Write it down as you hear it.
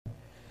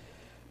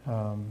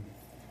Um,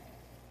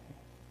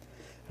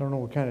 I don't know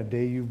what kind of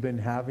day you've been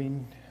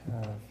having.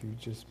 If you've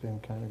just been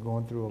kind of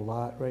going through a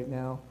lot right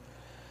now.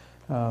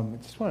 I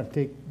just want to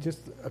take just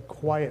a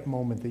quiet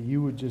moment, that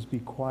you would just be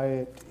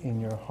quiet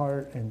in your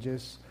heart, and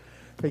just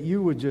that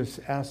you would just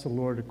ask the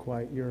Lord to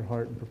quiet your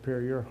heart and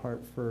prepare your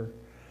heart for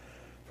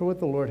what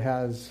the Lord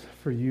has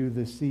for you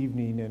this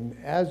evening. And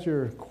as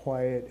you're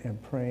quiet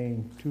and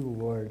praying to the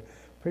Lord,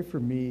 pray for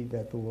me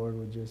that the Lord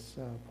would just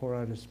pour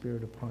out His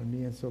Spirit upon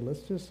me. And so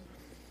let's just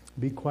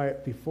be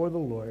quiet before the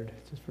Lord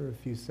just for a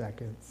few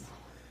seconds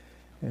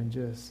and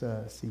just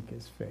seek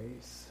His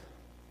face.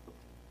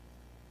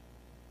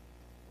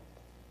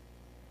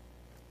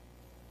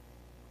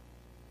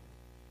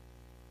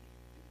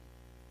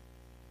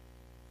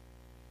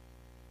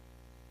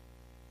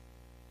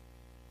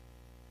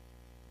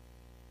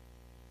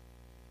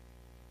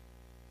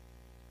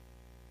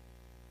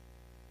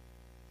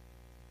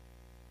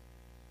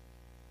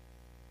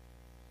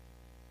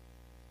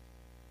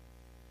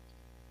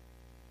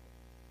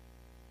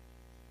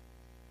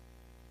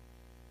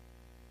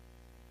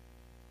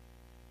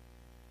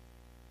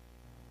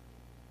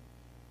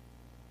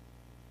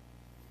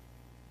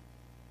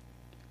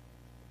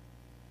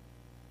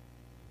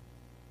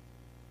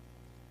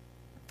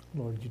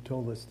 Lord, you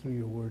told us through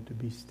your word to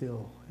be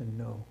still and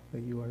know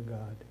that you are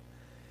God.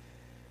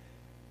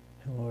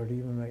 And Lord,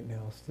 even right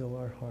now, still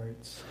our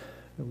hearts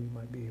that we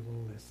might be able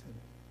to listen.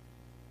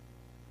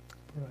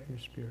 Pour out your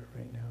Spirit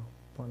right now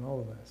upon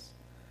all of us,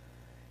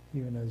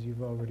 even as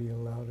you've already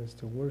allowed us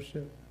to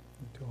worship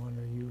and to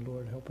honor you.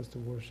 Lord, help us to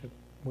worship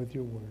with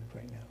your word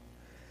right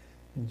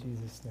now. In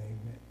Jesus' name,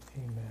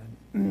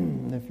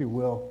 amen. If you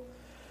will,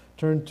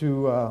 turn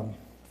to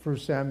 1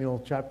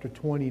 Samuel chapter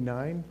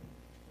 29.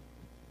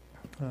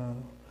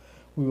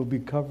 We will be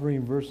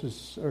covering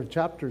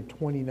chapter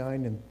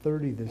 29 and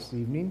 30 this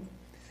evening.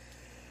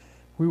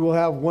 We will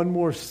have one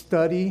more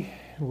study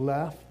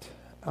left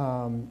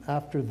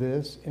after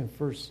this in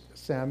 1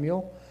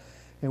 Samuel,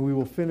 and we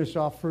will finish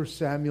off 1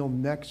 Samuel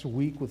next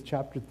week with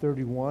chapter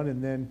 31,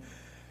 and then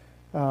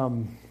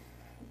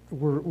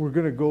we're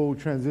going to go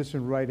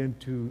transition right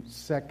into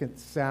 2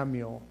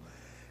 Samuel.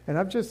 And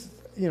I've just,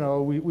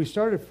 we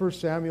started 1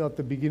 Samuel at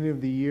the beginning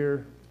of the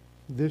year,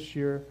 this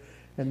year.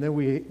 And then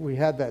we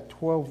had that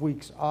 12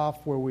 weeks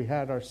off where we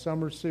had our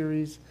summer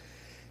series.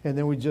 And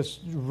then we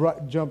just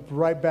jumped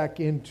right back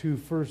into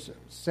 1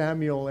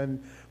 Samuel.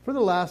 And for the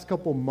last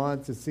couple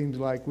months, it seems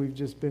like we've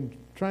just been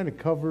trying to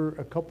cover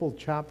a couple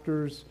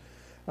chapters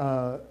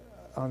on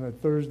a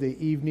Thursday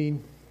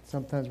evening.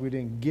 Sometimes we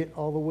didn't get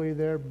all the way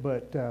there,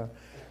 but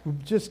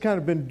we've just kind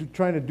of been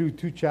trying to do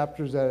 2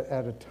 chapters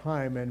at a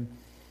time. And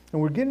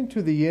we're getting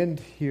to the end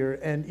here.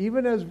 And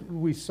even as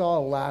we saw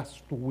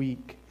last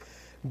week,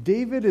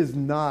 David is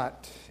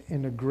not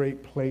in a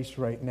great place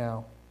right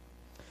now.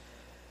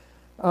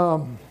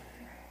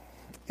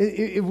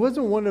 It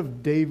wasn't one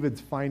of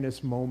David's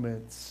finest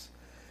moments.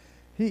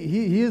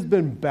 He has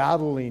been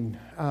battling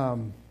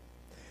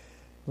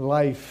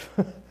life.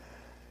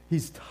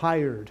 He's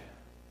tired.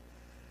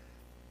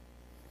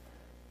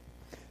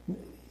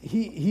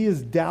 He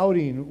is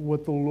doubting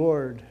what the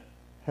Lord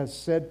has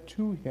said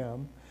to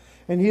him,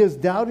 and he is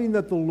doubting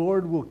that the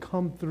Lord will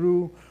come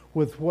through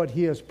with what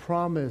He has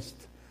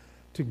promised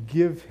to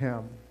give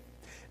him.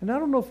 And I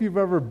don't know if you've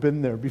ever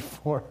been there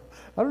before.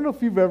 I don't know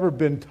if you've ever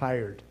been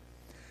tired.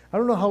 I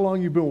don't know how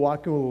long you've been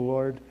walking with the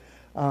Lord,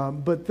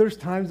 but there's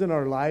times in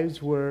our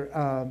lives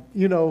where,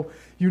 you know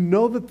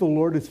that the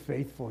Lord is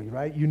faithful,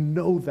 right? You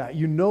know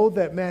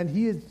that, man,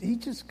 He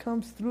just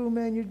comes through,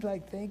 man. You're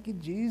like, thank you,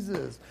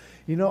 Jesus,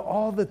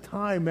 all the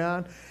time,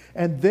 man.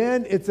 And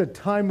then it's a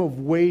time of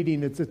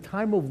waiting. It's a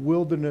time of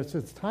wilderness.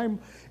 It's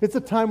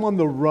a time on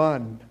the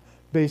run,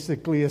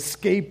 basically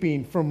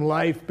escaping from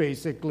life,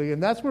 basically.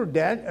 And that's where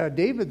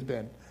David's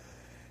been.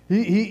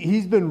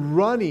 He's been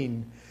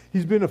running.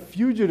 He's been a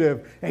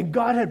fugitive. And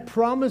God had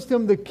promised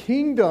him the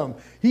kingdom.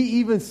 He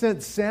even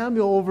sent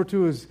Samuel over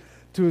to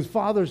his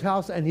father's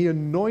house, and he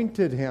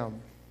anointed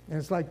him. And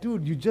it's like,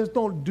 dude, you just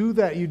don't do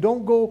that. You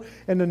don't go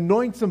and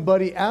anoint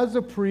somebody as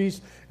a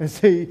priest and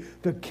say,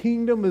 the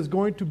kingdom is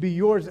going to be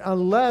yours,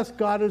 unless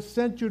God has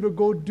sent you to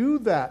go do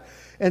that.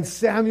 And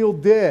Samuel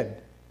did.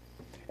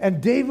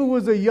 And David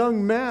was a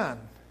young man.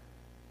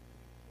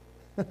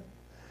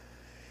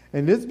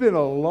 And it's been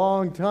a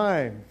long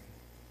time.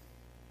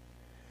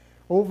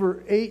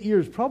 Over 8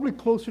 years, probably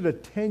closer to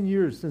 10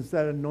 years since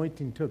that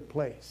anointing took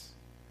place.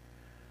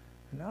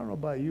 And I don't know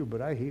about you,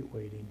 but I hate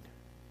waiting.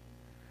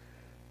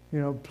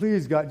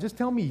 Please, God, just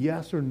tell me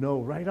yes or no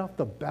right off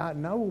the bat,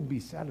 and I will be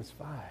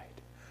satisfied.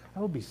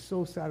 I will be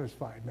so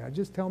satisfied, man.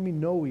 Just tell me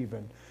no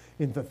even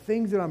in the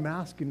things that I'm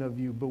asking of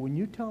you. But when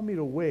you tell me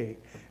to wait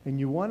and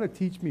you want to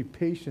teach me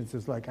patience,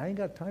 it's like, I ain't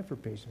got time for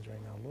patience right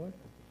now, Lord.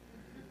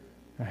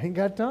 I ain't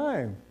got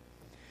time.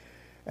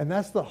 And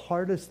that's the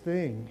hardest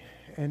thing.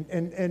 And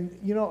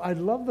I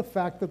love the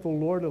fact that the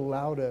Lord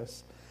allowed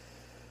us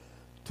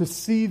to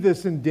see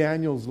this in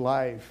Daniel's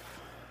life.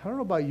 I don't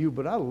know about you,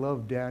 but I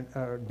love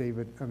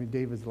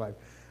David's life.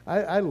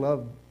 I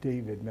love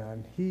David,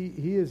 man.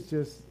 He is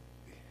just,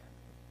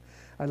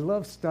 I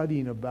love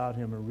studying about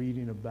him and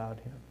reading about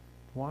him.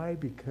 Why?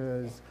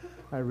 Because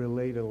I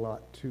relate a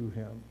lot to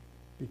him.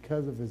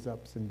 Because of his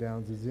ups and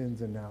downs, his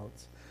ins and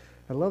outs.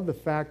 I love the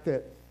fact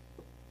that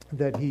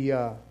he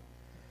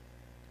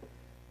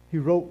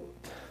wrote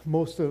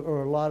most of,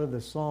 or a lot of the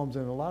Psalms,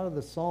 and a lot of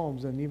the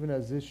Psalms, and even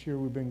as this year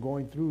we've been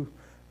going through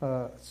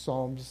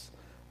Psalms,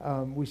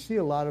 we see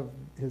a lot of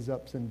his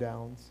ups and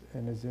downs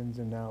and his ins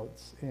and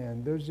outs,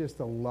 and there's just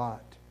a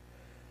lot.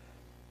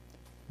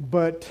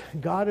 But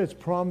God has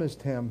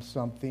promised him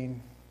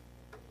something,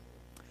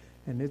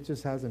 and it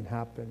just hasn't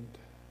happened.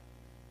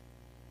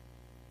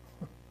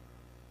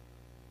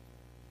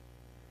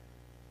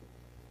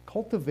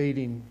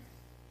 Cultivating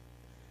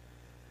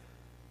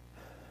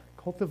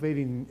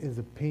is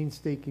a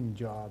painstaking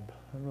job.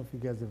 I don't know if you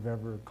guys have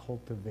ever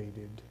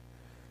cultivated.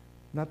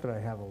 Not that I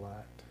have a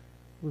lot.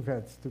 We've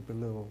had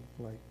stupid little,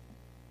 like,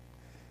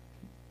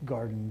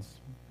 gardens.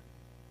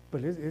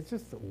 But it's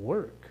just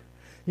work.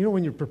 You know,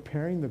 when you're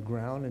preparing the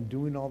ground and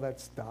doing all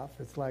that stuff,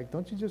 it's like,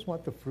 don't you just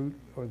want the fruit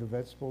or the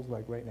vegetables,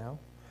 like, right now?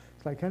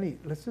 It's like, honey,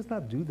 let's just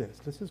not do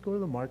this. Let's just go to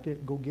the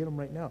market, go get them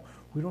right now.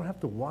 We don't have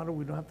to water.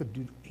 We don't have to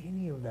do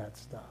any of that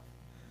stuff.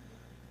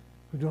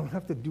 We don't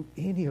have to do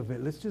any of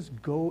it. Let's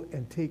just go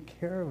and take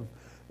care of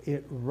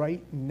it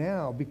right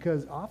now.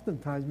 Because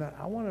oftentimes, man,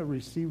 I want to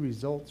receive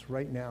results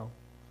right now.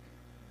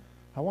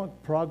 I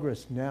want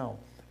progress now.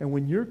 And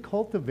when you're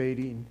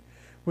cultivating,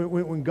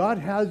 when God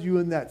has you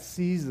in that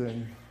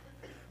season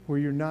where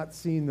you're not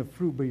seeing the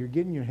fruit, but you're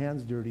getting your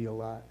hands dirty a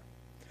lot,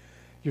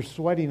 you're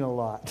sweating a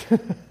lot,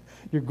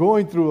 you're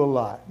going through a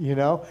lot, you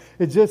know?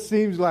 It just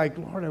seems like,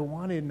 Lord, I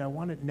want it, and I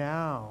want it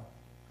now.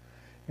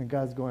 And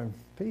God's going,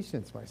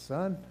 patience, my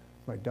son,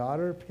 my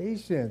daughter,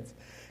 patience.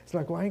 It's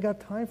like, well, I ain't got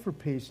time for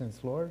patience,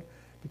 Lord,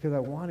 because I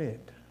want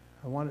it.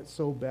 I want it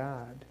so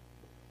bad.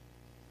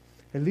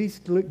 At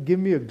least give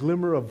me a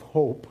glimmer of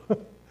hope.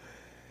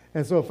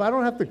 And so if I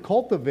don't have to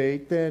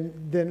cultivate,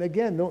 then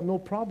again, no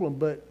problem.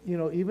 But, you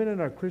know, even in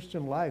our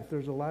Christian life,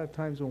 there's a lot of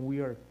times when we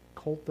are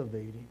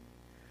cultivating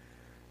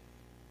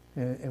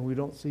and we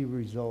don't see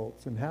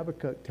results. And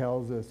Habakkuk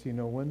tells us, you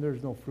know, when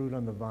there's no fruit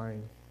on the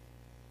vine,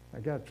 I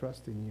got to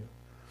trust in you.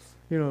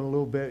 You know, in a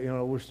little bit, you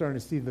know, we're starting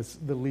to see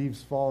the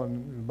leaves fall,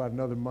 and in about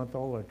another month,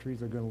 all our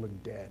trees are going to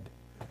look dead.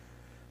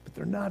 But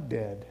they're not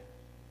dead.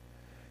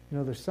 You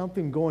know, there's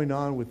something going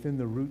on within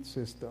the root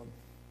system.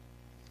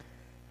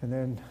 And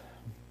then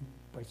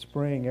by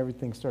spring,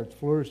 everything starts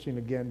flourishing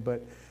again,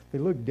 but they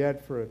look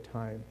dead for a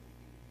time.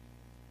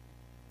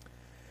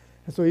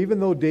 And so even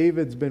though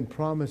David's been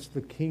promised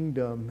the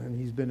kingdom and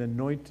he's been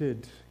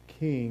anointed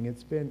king,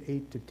 it's been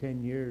 8 to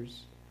 10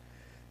 years.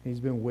 And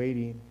he's been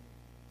waiting.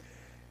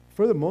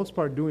 For the most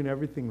part, doing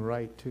everything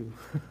right, too.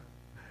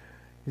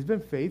 He's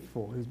been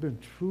faithful. He's been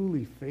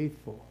truly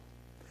faithful.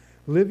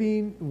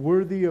 Living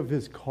worthy of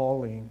his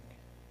calling.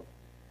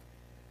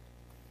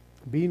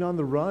 Being on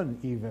the run,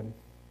 even.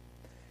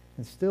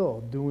 And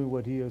still doing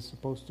what he is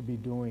supposed to be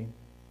doing.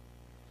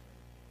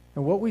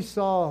 And what we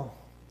saw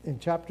in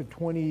chapter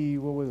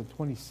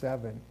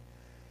 27,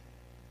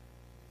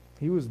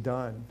 he was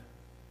done.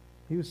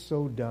 He was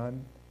so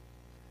done.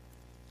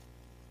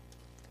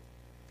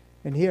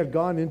 And he had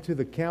gone into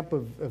the camp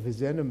of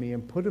his enemy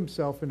and put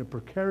himself in a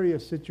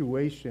precarious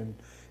situation,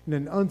 in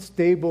an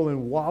unstable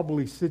and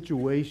wobbly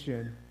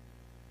situation.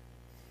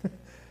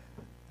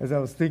 As I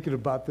was thinking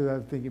about this, I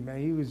was thinking,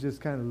 man, he was just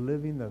kind of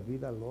living the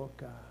vida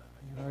loca.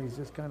 You know, he's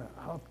just kind of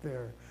out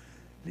there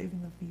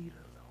living the vida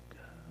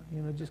loca.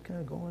 You know, just kind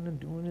of going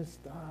and doing his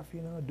stuff, you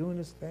know, doing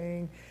his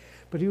thing.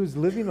 But he was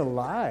living a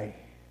lie.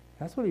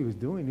 That's what he was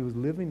doing. He was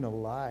living a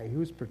lie. He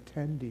was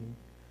pretending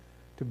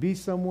to be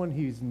someone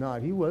he's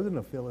not. He wasn't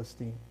a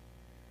Philistine.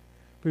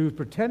 But he was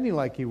pretending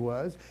like he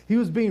was. He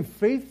was being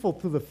faithful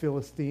to the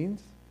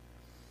Philistines.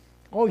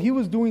 Oh, he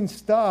was doing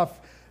stuff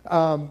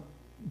to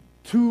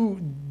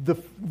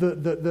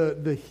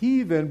the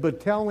heathen,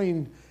 but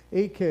telling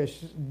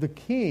Achish, the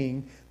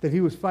king, that he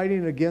was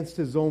fighting against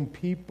his own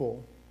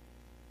people.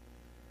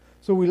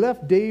 So we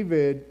left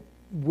David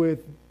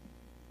with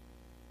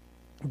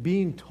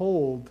being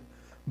told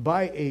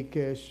by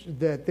Achish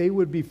that they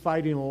would be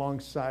fighting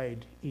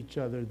alongside each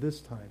other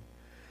this time.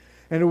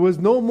 And it was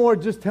no more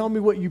just tell me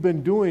what you've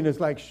been doing. It's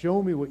like,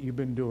 show me what you've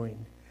been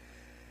doing.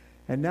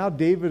 And now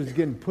David is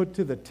getting put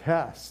to the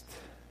test.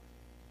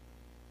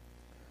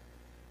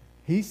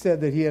 He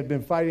said that he had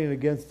been fighting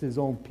against his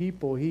own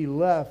people. He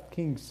left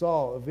King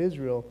Saul of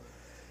Israel,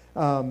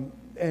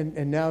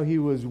 and now he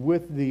was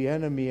with the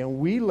enemy. And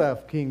we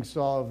left King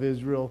Saul of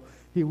Israel.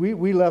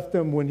 We left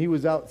him when he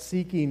was out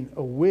seeking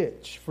a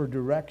witch for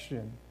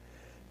direction,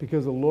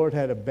 because the Lord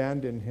had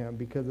abandoned him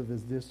because of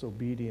his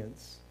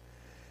disobedience.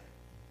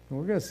 And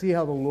we're going to see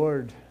how the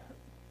Lord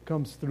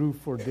comes through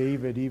for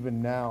David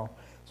even now.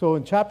 So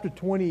in chapter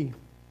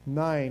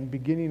 29,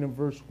 beginning in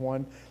verse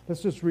 1,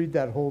 let's just read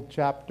that whole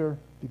chapter.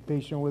 Be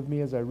patient with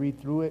me as I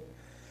read through it.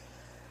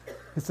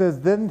 It says,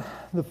 Then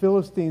the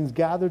Philistines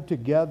gathered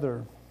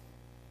together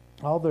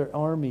all their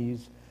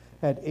armies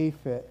at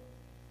Aphek,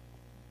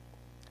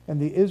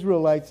 and the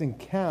Israelites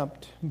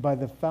encamped by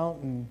the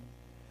fountain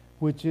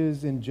which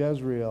is in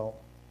Jezreel.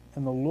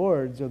 And the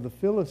lords of the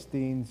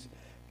Philistines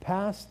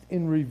passed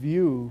in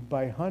review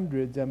by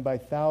hundreds and by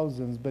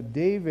thousands, but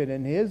David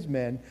and his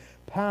men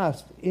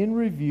passed in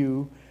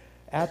review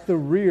at the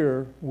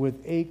rear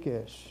with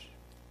Achish.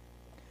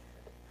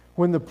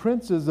 When the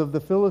princes of the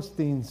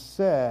Philistines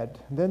said,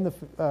 then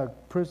the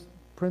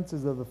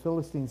princes of the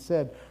Philistines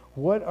said,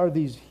 "What are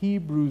these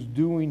Hebrews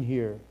doing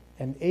here?"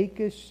 And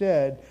Achish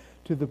said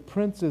to the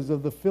princes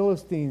of the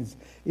Philistines,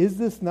 "Is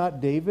this not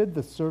David,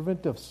 the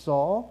servant of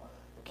Saul,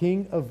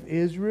 king of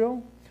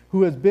Israel,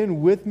 who has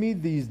been with me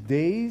these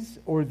days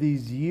or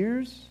these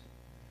years?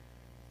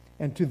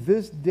 And to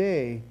this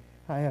day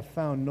I have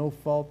found no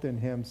fault in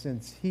him,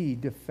 since he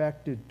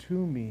defected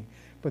to me."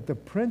 But the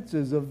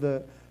princes of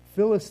the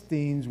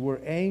Philistines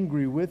were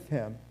angry with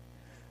him.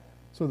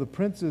 So the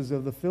princes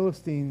of the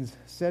Philistines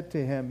said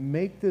to him,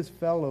 "Make this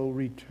fellow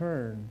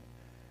return,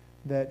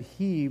 that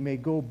he may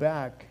go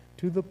back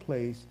to the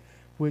place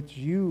which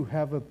you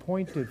have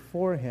appointed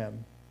for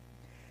him.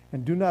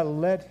 And do not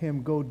let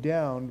him go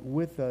down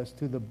with us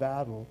to the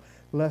battle,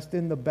 lest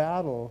in the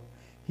battle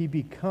he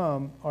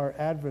become our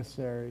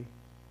adversary.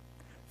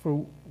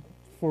 For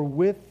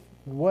with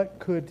what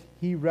could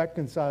he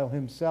reconcile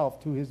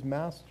himself to his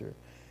master,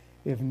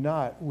 if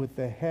not with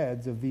the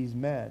heads of these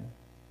men?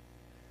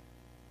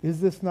 Is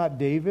this not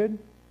David,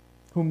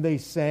 whom they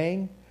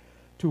sang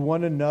to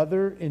one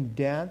another in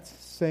dance,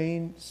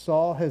 saying,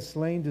 Saul has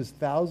slain his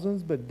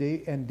thousands,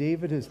 and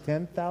David his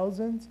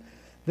 10,000s?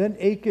 Then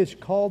Achish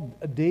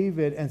called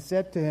David and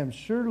said to him,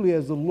 "Surely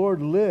as the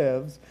Lord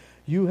lives,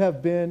 you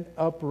have been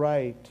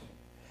upright.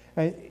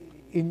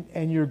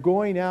 And you're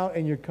going out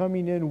and you're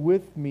coming in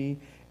with me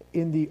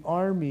in the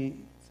army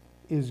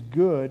is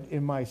good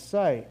in my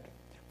sight.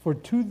 For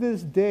to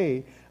this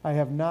day I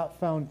have not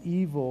found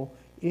evil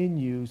in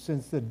you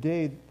since the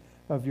day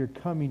of your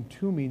coming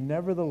to me.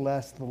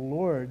 Nevertheless, the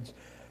Lords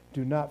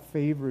do not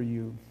favor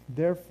you.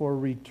 Therefore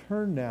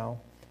return now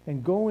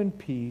and go in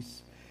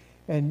peace,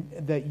 and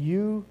that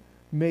you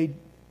may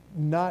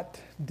not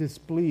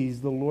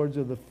displease the lords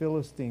of the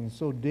Philistines."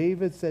 So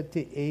David said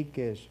to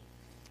Achish,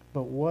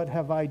 "But what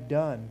have I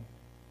done?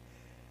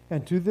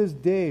 And to this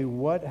day,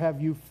 what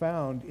have you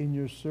found in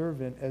your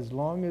servant, as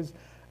long as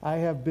I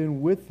have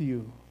been with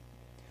you,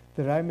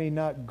 that I may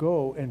not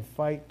go and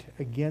fight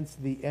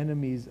against the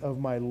enemies of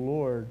my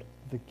lord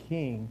the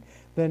king?"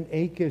 Then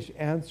Achish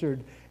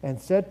answered and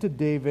said to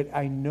David,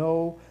 "I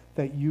know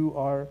that you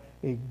are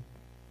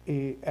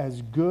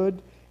as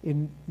good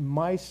in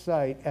my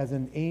sight as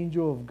an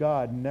angel of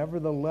God.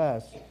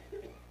 Nevertheless,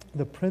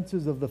 the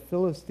princes of the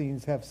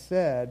Philistines have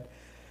said,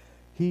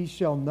 he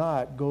shall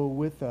not go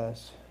with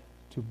us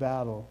to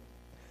battle.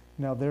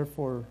 Now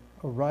therefore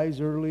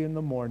arise early in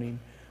the morning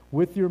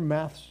with your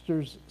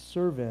master's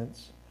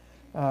servants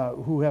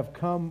who have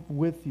come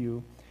with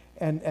you,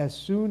 and as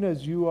soon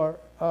as you are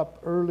up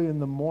early in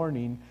the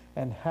morning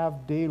and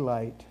have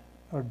daylight,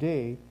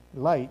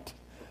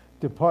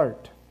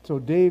 depart." So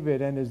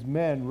David and his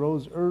men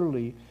rose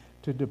early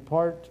to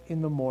depart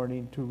in the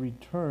morning to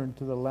return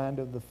to the land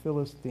of the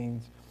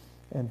Philistines,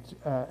 and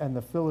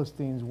the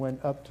Philistines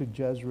went up to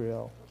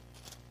Jezreel.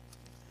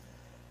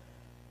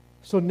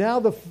 So now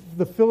the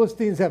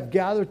Philistines have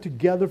gathered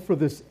together for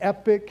this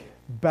epic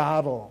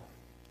battle.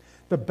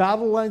 The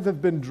battle lines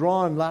have been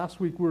drawn. Last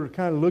week we were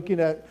kind of looking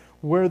at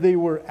where they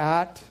were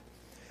at.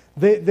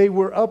 They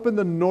were up in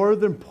the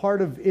northern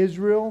part of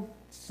Israel,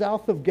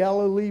 south of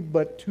Galilee,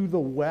 but to the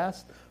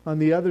west, on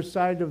the other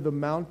side of the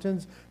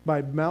mountains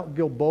by Mount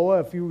Gilboa.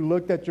 If you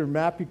looked at your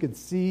map, you could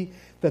see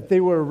that they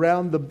were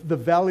around the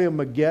Valley of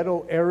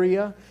Megiddo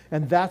area,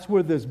 and that's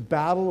where this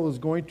battle is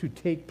going to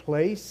take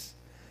place.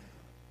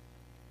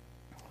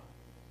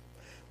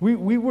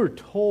 We were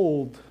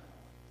told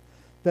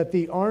that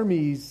the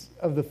armies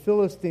of the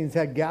Philistines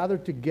had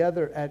gathered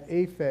together at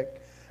Aphek.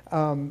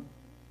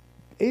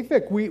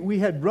 Aphek, we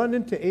had run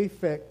into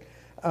Aphek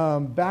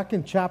back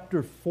in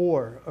chapter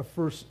 4 of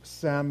 1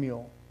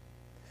 Samuel.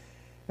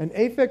 And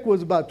Aphek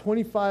was about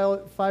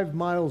 25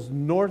 miles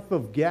north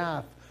of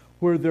Gath,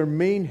 where their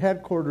main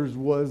headquarters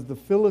was, the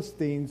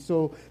Philistines.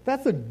 So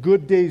that's a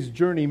good day's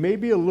journey,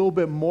 maybe a little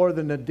bit more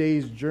than a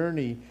day's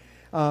journey,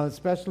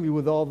 especially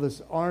with all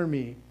this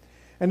army.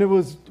 And it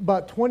was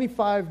about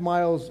 25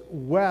 miles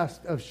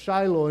west of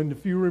Shiloh. And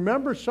if you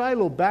remember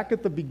Shiloh back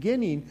at the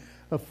beginning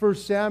of 1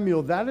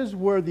 Samuel, that is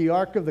where the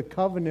Ark of the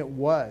Covenant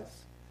was.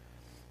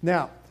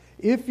 Now,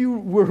 if you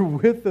were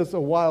with us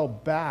a while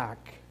back,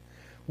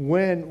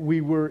 when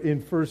we were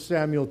in 1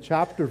 Samuel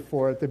chapter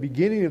 4, at the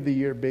beginning of the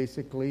year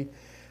basically,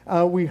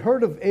 we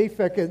heard of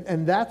Aphek,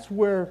 and that's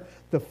where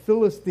the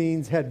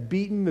Philistines had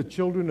beaten the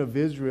children of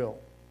Israel.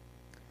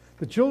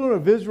 The children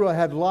of Israel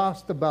had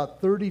lost about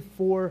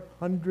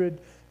 3,400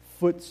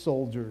 foot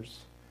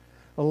soldiers,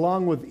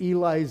 along with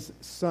Eli's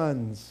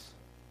sons.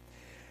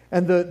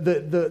 And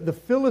the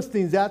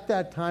Philistines at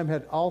that time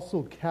had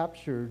also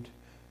captured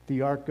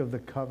the Ark of the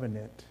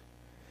Covenant.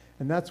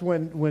 And that's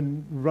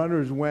when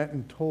runners went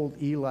and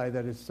told Eli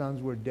that his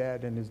sons were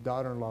dead, and his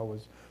daughter-in-law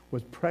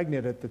was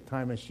pregnant at the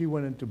time, and she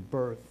went into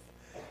birth.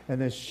 And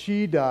then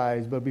she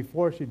dies, but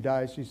before she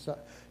dies,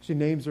 she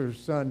names her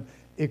son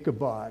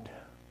Ichabod,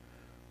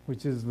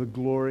 which is the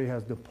glory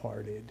has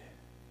departed.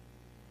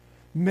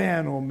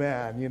 Man, oh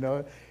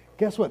man,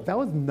 guess what? That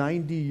was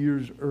 90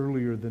 years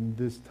earlier than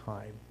this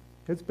time.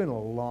 It's been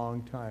a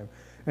long time.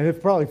 And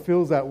it probably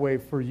feels that way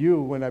for you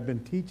when I've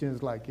been teaching.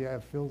 It's like, yeah,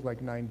 it feels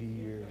like 90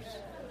 years.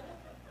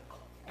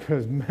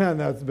 Because, man,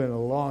 that's been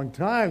a long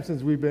time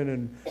since we've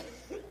been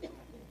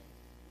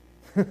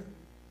in...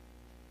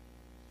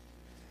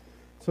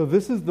 So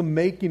this is the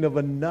making of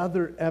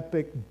another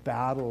epic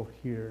battle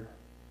here.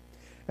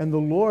 And the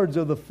lords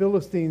of the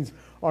Philistines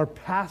are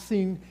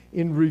passing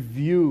in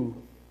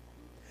review.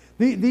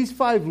 These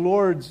 5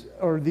 lords,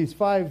 or these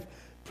 5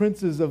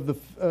 princes of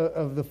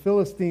the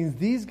Philistines,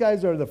 these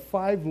guys are the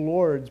 5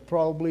 lords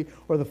probably,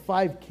 or the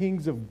 5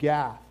 kings of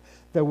Gath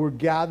that were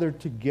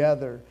gathered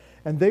together.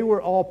 And they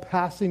were all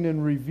passing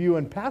in review.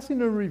 And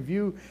passing in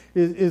review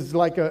is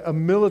like a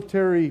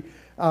military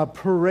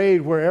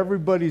parade where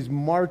everybody's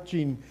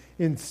marching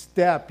in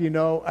step.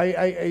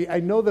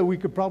 I know that we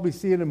could probably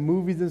see it in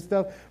movies and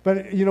stuff,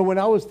 but when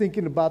I was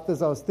thinking about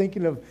this, I was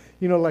thinking of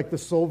like the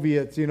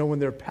Soviets, when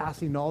they're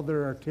passing all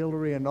their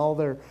artillery and all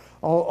their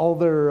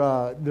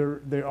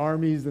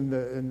armies and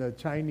the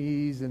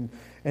Chinese and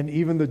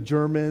even the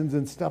Germans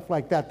and stuff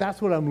like that.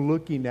 That's what I'm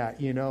looking at,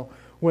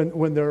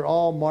 when they're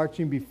all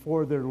marching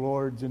before their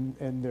lords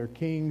and their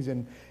kings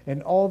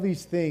and all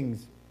these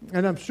things.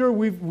 And I'm sure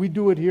we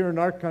do it here in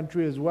our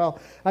country as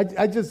well.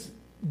 I just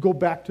go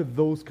back to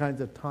those kinds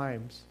of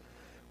times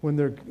when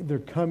they're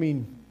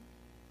coming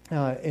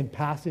and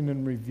passing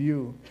in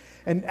review.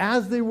 And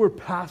as they were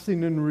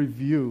passing in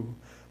review,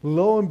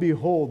 lo and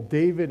behold,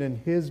 David and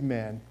his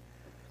men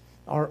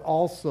are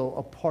also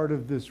a part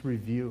of this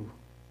review.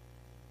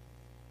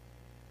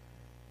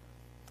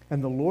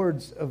 And the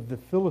lords of the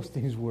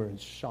Philistines were in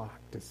shock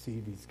to see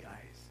these guys.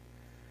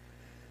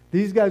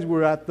 These guys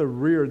were at the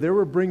rear. They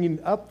were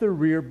bringing up the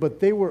rear,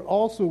 but they were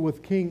also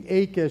with King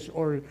Achish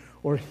or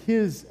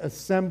his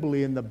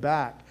assembly in the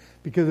back.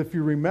 Because if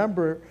you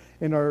remember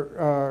in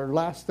our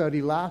last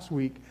study last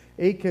week,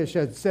 Achish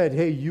had said,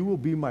 hey, you will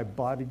be my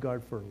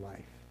bodyguard for life.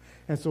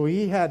 And so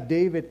he had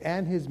David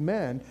and his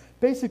men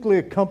basically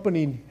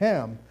accompanying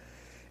him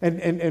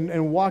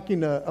and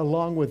walking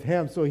along with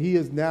him. So he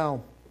is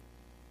now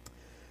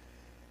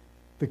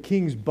the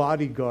king's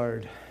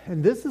bodyguard.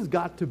 And this has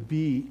got to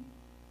be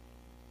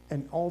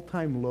an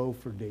all-time low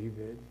for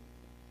David.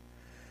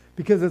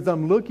 Because as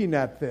I'm looking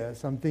at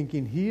this, I'm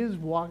thinking he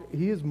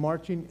is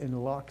marching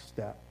in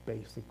lockstep,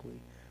 basically,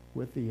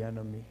 with the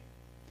enemy.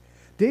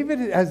 David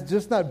has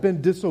just not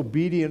been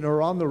disobedient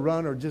or on the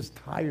run or just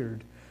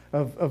tired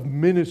of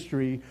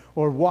ministry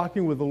or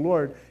walking with the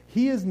Lord.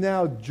 He has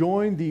now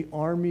joined the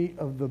army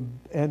of the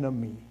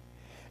enemy.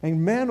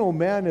 And man, oh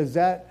man, is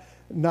that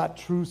not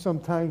true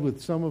sometimes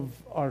with some of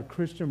our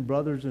Christian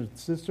brothers and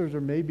sisters,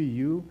 or maybe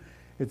you?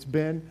 It's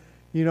been...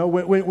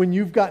 when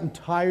you've gotten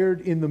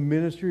tired in the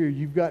ministry or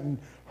you've gotten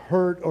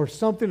hurt or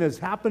something has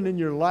happened in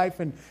your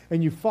life and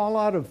you fall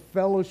out of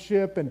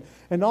fellowship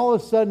and all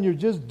of a sudden you're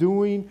just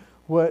doing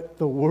what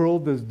the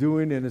world is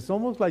doing, and it's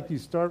almost like you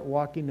start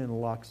walking in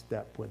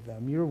lockstep with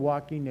them. You're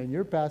walking and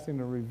you're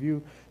passing a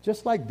review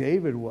just like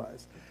David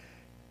was.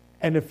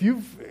 And if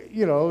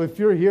if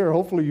you're here,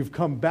 hopefully you've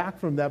come back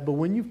from that. But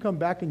when you've come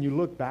back and you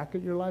look back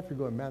at your life, you're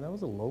going, man, that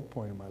was a low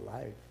point in my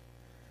life.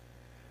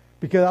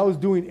 Because I was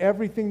doing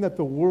everything that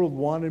the world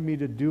wanted me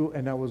to do,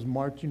 and I was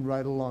marching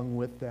right along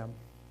with them.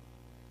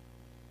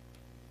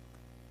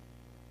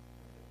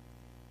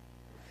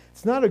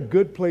 It's not a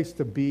good place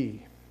to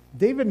be.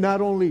 David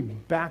not only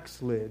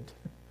backslid,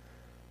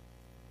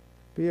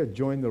 but he had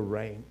joined the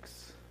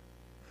ranks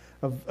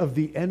of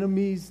the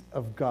enemies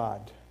of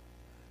God.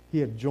 He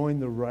had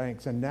joined the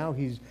ranks, and now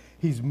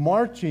he's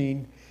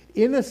marching,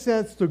 in a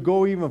sense, to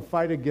go even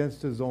fight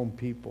against his own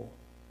people.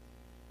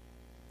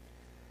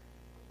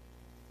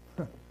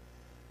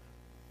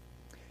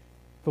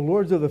 The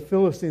lords of the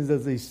Philistines,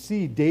 as they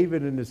see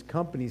David and his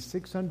company,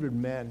 600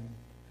 men,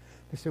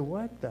 they say,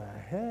 what the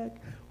heck?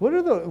 What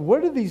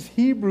are these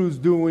Hebrews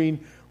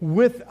doing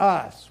with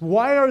us?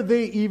 Why are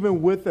they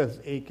even with us,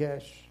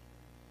 Achish?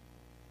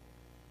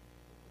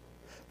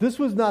 This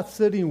was not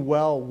sitting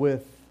well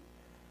with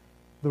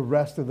the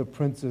rest of the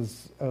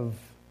princes of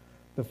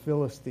the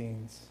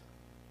Philistines.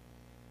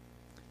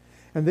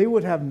 And they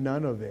would have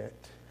none of it.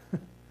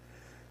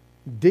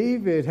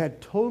 David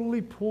had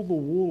totally pulled the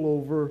wool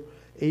over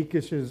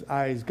Achish's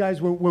eyes.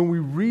 Guys, when we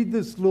read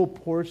this little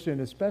portion,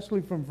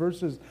 especially from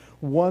verses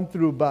 1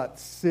 through about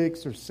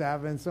 6 or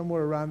 7,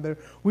 somewhere around there,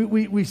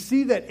 we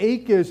see that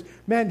Achish,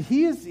 man,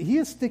 he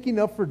is sticking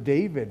up for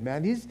David,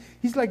 man.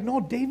 He's like, no,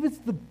 David's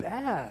the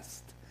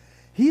best.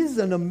 He's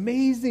an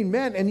amazing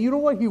man. And you know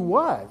what? He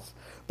was.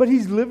 But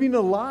he's living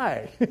a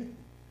lie.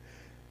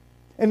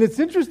 And it's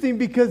interesting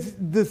because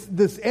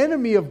this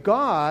enemy of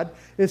God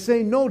is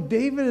saying, no,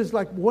 David is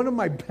like one of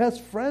my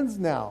best friends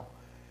now.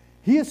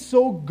 He is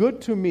so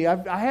good to me.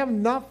 I have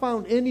not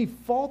found any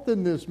fault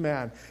in this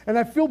man. And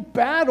I feel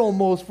bad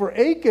almost for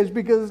Achish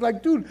because it's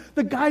like, dude,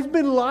 the guy's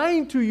been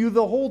lying to you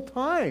the whole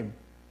time.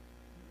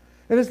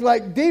 And it's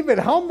like, David,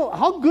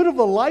 how good of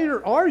a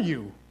liar are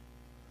you?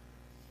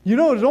 You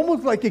know, it's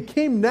almost like it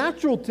came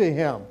natural to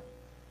him.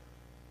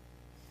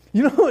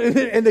 You know,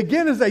 and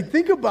again, as I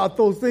think about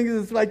those things,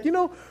 it's like, you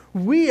know,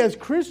 we as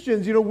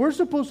Christians, you know, we're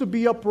supposed to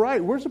be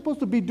upright. We're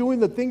supposed to be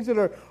doing the things that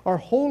are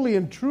holy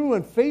and true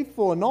and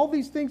faithful and all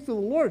these things to the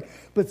Lord.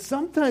 But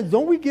sometimes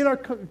don't we get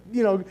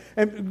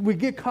and we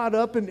get caught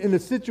up in a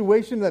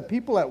situation that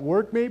people at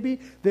work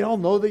maybe, they all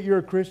know that you're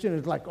a Christian.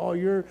 It's like, oh,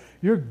 you're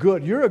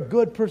good. You're a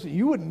good person.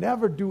 You would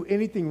never do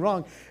anything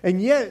wrong.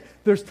 And yet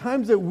there's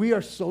times that we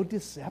are so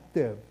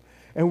deceptive.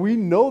 And we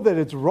know that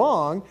it's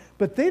wrong,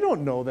 but they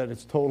don't know that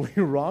it's totally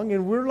wrong.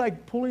 And we're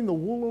like pulling the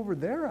wool over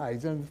their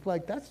eyes. And it's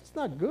like, that's just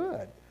not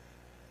good.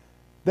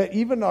 That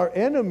even our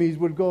enemies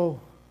would go,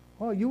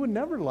 oh, you would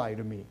never lie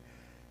to me.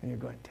 And you're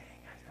going, dang,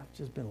 I've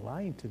just been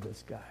lying to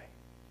this guy.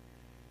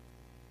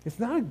 It's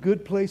not a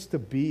good place to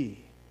be.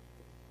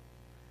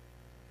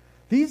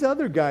 These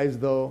other guys,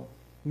 though,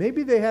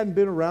 maybe they hadn't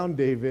been around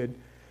David.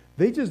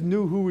 They just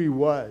knew who he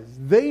was.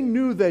 They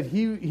knew that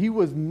he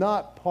was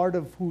not part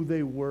of who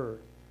they were.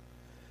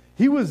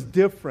 He was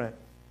different.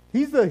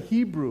 He's a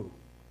Hebrew.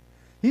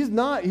 He's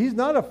not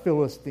a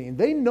Philistine.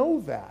 They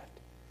know that.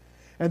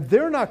 And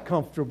they're not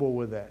comfortable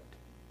with it.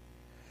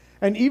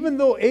 And even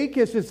though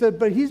Achish has said,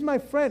 but he's my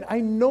friend. I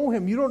know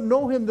him. You don't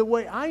know him the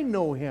way I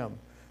know him.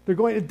 They're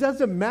going, it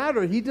doesn't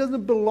matter. He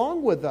doesn't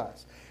belong with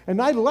us.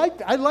 And I like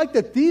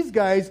that these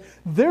guys,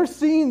 they're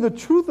seeing the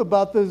truth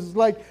about this. It's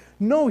like,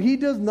 no, he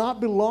does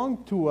not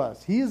belong to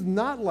us. He is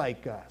not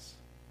like us.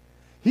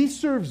 He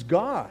serves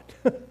God.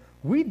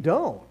 We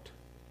don't.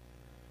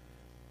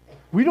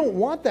 We don't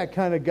want that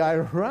kind of guy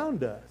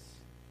around us.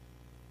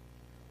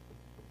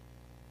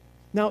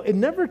 Now, it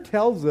never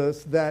tells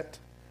us that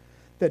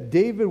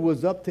David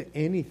was up to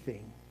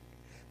anything.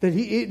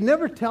 It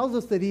never tells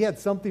us that he had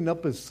something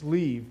up his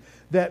sleeve.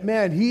 That,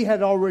 man, he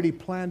had already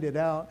planned it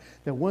out.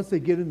 That once they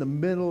get in the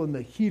middle and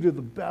the heat of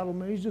the battle,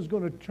 man, he's just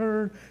going to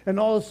turn. And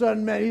all of a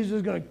sudden, man, he's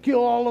just going to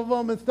kill all of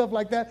them and stuff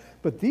like that.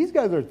 But these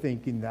guys are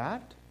thinking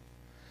that.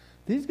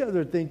 These guys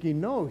are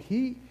thinking, no,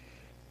 he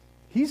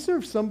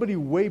serves somebody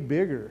way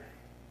bigger.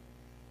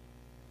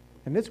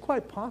 And it's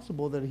quite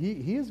possible that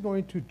he is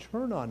going to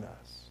turn on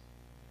us.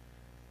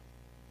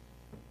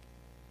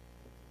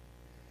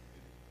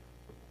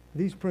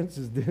 These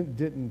princes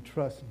didn't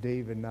trust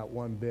David not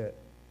one bit.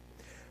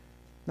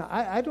 Now,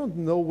 I don't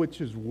know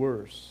which is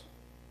worse,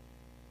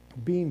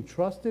 being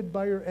trusted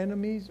by your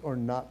enemies or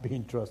not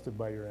being trusted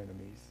by your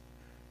enemies.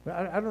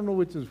 I don't know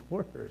which is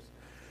worse.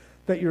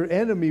 That your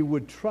enemy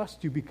would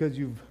trust you because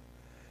you've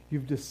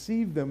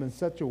deceived them in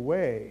such a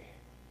way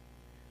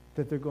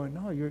that they're going,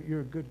 no,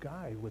 you're a good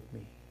guy with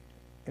me.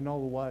 And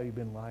all the while you've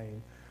been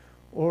lying.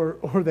 Or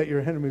that your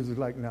enemies are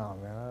like, no,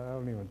 man, I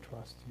don't even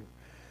trust you.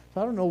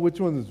 So I don't know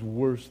which one is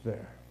worse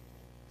there.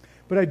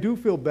 But I do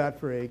feel bad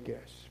for Achish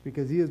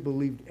because he has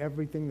believed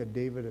everything that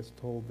David has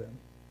told them.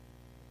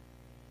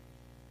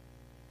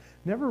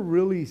 Never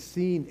really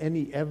seen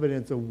any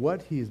evidence of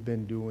what he's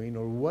been doing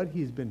or what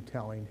he's been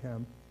telling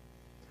him.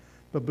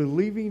 But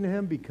believing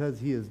him because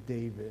he is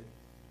David.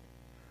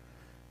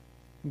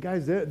 And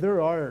guys,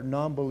 there are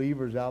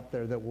non-believers out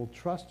there that will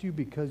trust you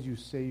because you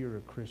say you're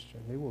a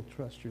Christian. They will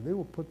trust you. They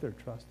will put their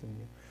trust in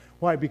you.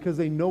 Why? Because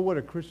they know what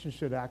a Christian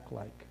should act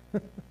like.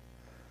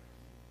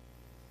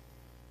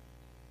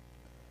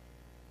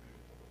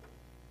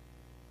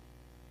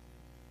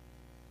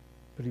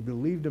 But he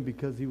believed him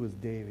because he was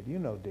David. You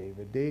know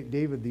David.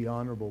 David, the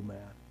honorable man.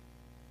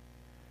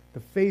 The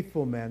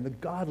faithful man. The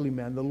godly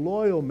man. The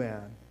loyal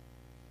man.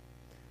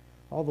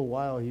 All the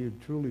while he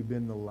had truly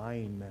been the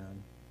lying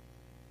man.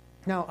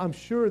 Now, I'm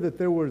sure that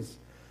there was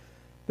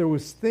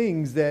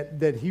things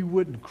that he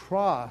wouldn't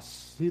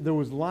cross. There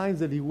was lines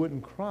that he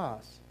wouldn't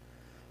cross.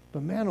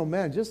 But man, oh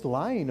man, just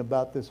lying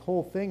about this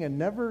whole thing and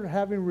never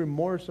having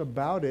remorse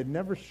about it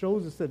never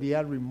shows us that he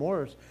had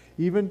remorse,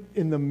 even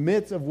in the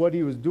midst of what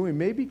he was doing.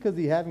 Maybe because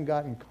he hadn't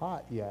gotten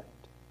caught yet.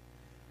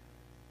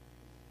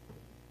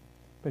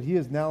 But he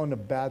is now in a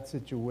bad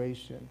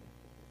situation.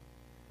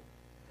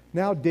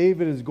 Now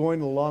David is going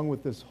along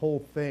with this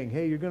whole thing.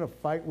 Hey, you're going to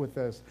fight with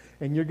us,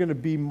 and you're going to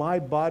be my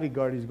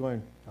bodyguard. He's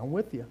going, I'm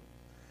with you.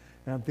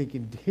 And I'm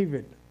thinking,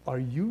 David, are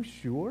you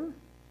sure?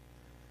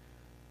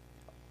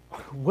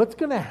 What's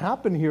going to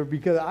happen here?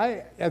 Because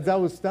as I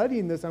was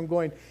studying this, I'm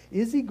going,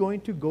 is he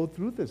going to go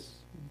through this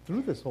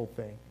whole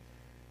thing?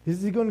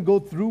 Is he going to go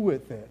through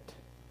with it?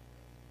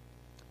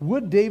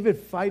 Would David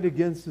fight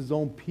against his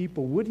own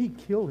people? Would he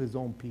kill his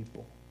own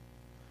people?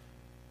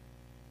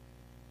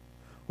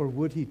 Or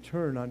would he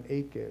turn on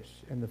Achish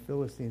and the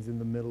Philistines in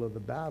the middle of the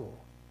battle?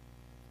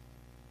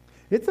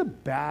 It's a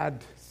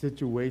bad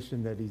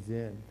situation that he's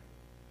in.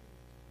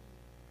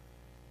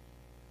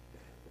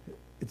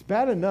 It's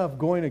bad enough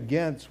going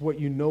against what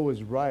you know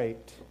is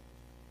right.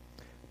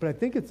 But I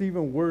think it's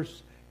even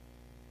worse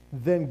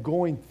than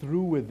going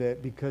through with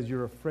it because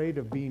you're afraid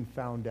of being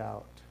found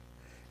out.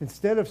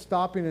 Instead of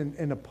stopping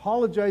and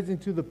apologizing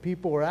to the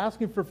people or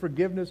asking for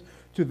forgiveness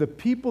to the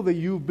people that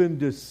you've been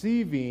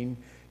deceiving,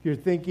 you're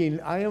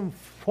thinking, I am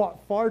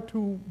far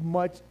too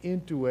much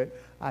into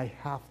it. I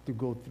have to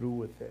go through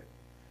with it.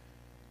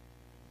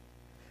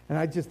 And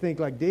I just think,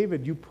 like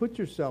David, you put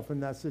yourself in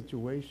that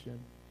situation.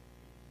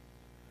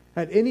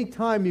 At any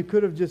time, you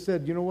could have just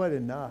said, you know what,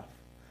 enough.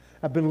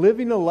 I've been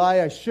living a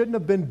lie. I shouldn't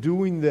have been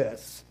doing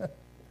this.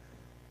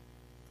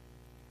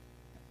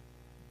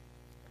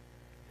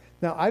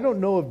 Now, I don't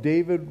know if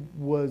David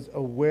was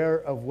aware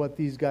of what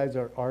these guys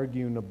are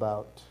arguing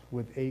about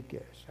with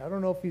Achish. I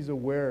don't know if he's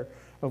aware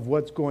of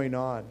what's going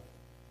on.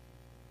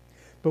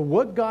 But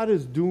what God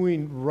is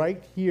doing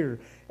right here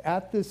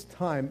at this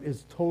time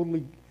is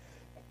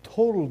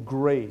total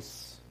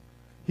grace.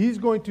 He's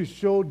going to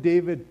show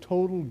David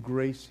total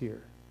grace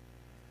here.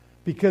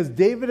 Because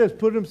David has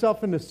put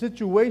himself in a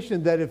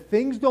situation that if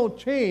things don't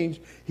change,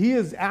 he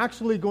is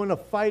actually going to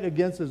fight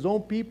against his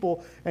own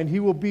people, and he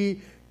will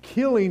be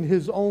killing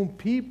his own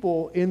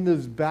people in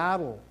this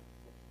battle.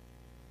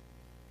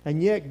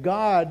 And yet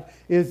God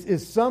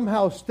is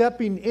somehow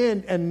stepping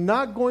in and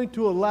not going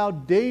to allow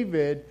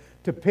David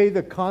to pay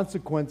the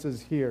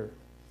consequences here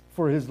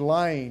for his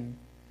lying.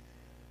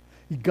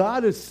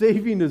 God is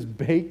saving his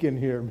bacon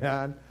here,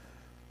 man.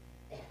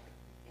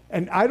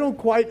 And I don't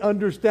quite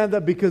understand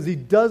that, because he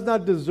does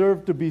not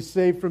deserve to be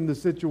saved from the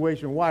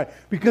situation. Why?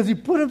 Because he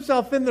put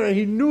himself in there and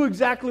he knew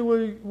exactly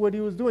what he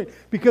was doing.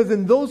 Because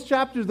in those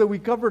chapters that we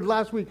covered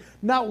last week,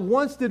 not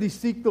once did he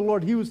seek the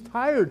Lord. He was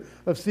tired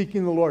of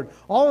seeking the Lord.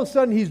 All of a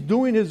sudden, he's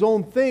doing his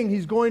own thing.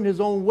 He's going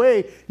his own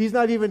way. He's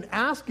not even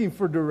asking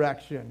for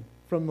direction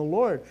from the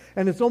Lord.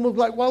 And it's almost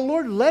like, well,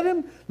 Lord, let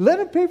him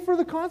pay for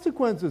the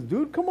consequences,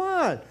 dude. Come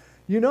on.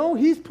 You know,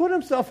 he's put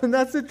himself in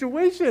that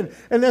situation.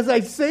 And as I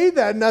say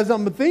that, and as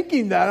I'm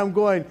thinking that, I'm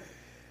going,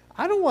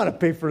 I don't want to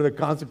pay for the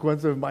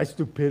consequences of my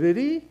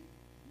stupidity.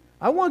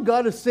 I want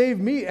God to save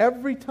me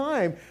every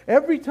time.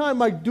 Every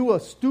time I do a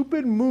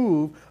stupid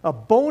move, a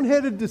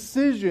boneheaded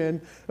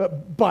decision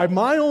by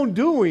my own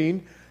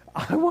doing,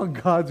 I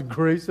want God's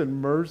grace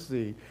and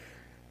mercy.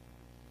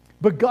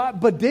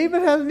 But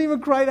David hasn't even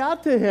cried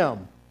out to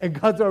him, and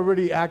God's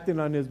already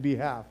acting on his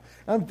behalf.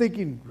 I'm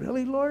thinking,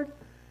 really, Lord?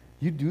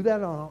 You do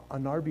that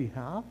on our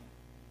behalf?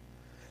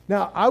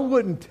 Now, I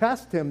wouldn't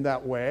test him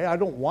that way. I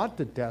don't want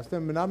to test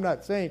him. And I'm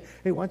not saying,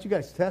 hey, why don't you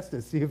guys test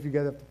it, see if you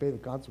guys have to pay the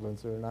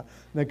consequences or not.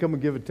 And then come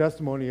and give a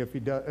testimony if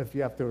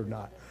you have to or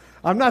not.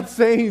 I'm not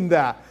saying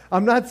that.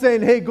 I'm not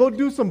saying, hey, go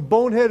do some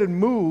boneheaded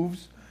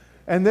moves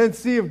and then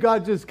see if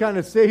God just kind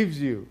of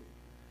saves you.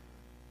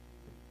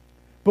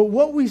 But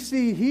what we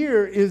see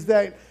here is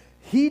that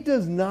he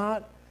does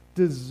not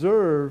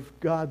deserve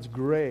God's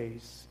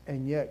grace,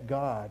 and yet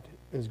God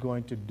is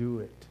going to do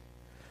it.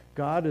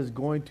 God is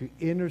going to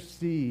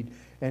intercede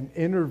and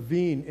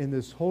intervene in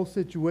this whole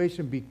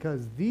situation,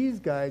 because these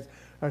guys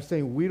are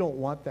saying, we don't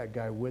want that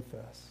guy with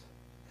us.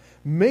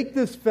 Make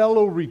this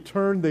fellow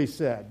return, they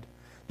said.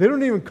 They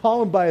don't even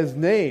call him by his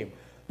name.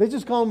 They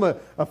just call him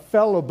a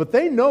fellow, but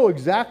they know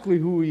exactly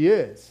who he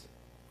is.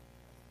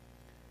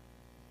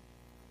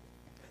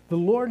 The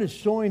Lord is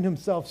showing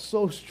himself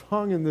so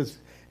strong in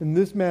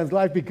this man's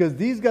life, because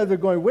these guys are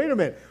going, wait a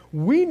minute,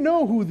 we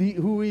know who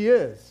he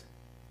is.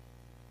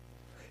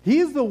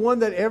 He's the one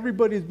that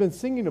everybody's been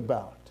singing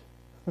about.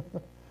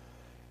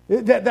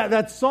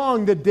 that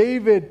song that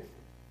David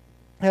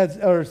has,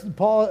 or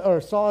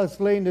Saul has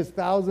slain his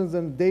thousands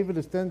and David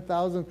his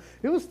 10,000.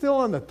 It was still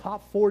on the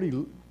top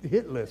 40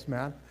 hit list,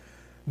 man.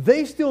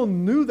 They still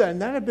knew that,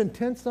 and that had been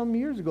 10-some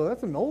years ago.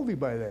 That's an oldie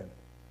by then.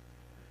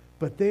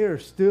 But they are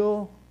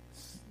still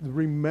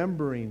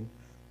remembering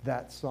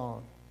that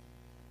song.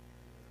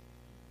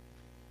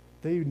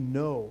 They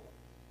know.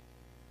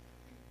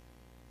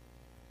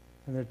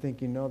 And they're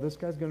thinking, no, this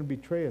guy's going to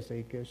betray us,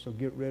 Achish, so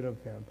get rid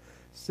of him.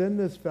 Send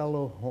this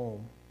fellow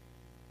home.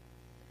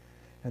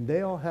 And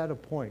they all had a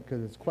point,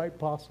 because it's quite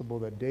possible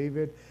that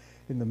David,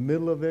 in the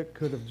middle of it,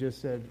 could have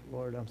just said,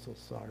 Lord, I'm so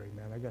sorry,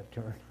 man. I got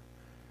turned.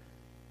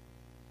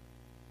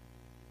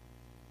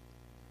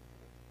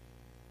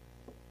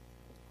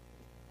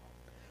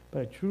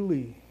 But I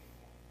truly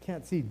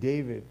can't see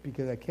David,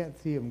 because I can't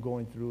see him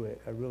going through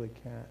it. I really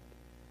can't.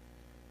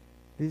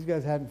 These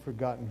guys hadn't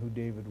forgotten who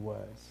David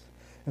was.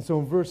 And so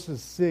in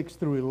verses 6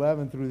 through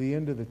 11, through the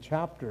end of the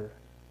chapter,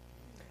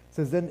 it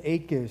says, then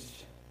Achish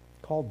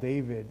called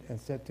David and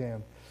said to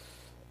him,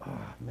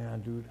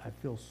 man, dude, I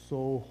feel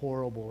so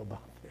horrible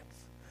about this.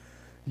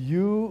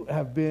 You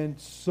have been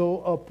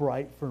so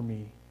upright for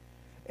me.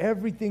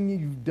 Everything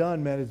you've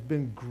done, man, has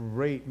been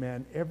great,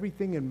 man.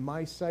 Everything in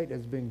my sight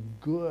has been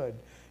good.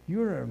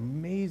 You're an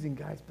amazing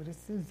guy, but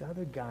it's these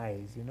other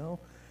guys, you know,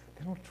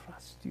 they don't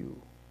trust you.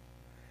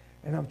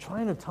 And I'm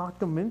trying to talk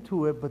them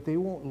into it, but they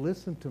won't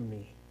listen to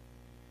me.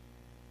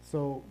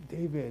 So,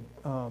 David,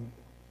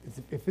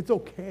 if it's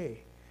okay,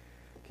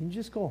 can you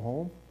just go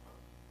home?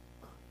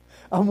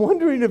 I'm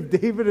wondering if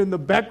David in the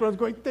background is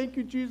going, thank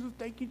you, Jesus,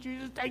 thank you,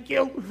 Jesus, thank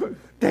you,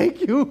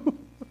 thank you.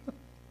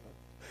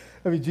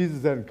 I mean,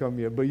 Jesus hadn't come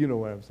yet, but you know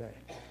what I'm saying.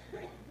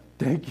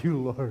 Thank you,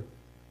 Lord.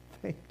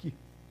 Thank you.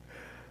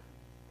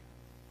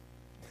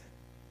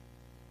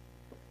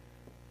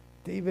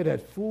 David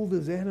had fooled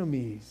his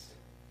enemies.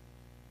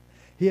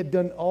 He had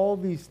done all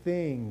these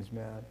things,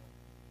 man.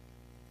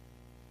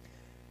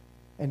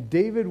 And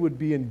David would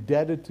be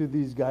indebted to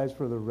these guys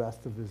for the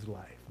rest of his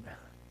life, man.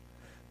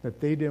 That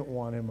they didn't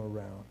want him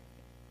around.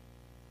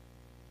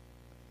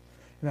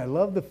 And I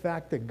love the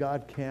fact that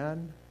God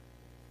can,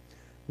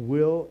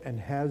 will, and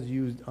has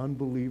used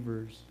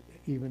unbelievers,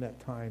 even at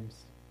times,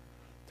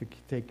 to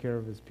take care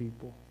of his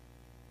people.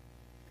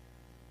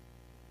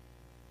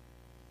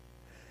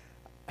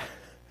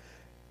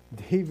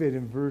 David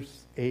in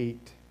verse 8,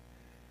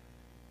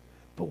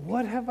 but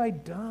what have I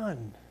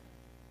done?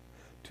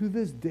 To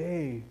this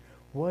day,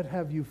 what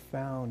have you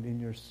found in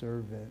your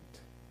servant?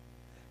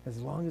 As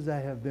long as I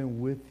have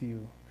been with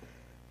you,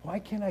 why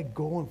can't I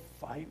go and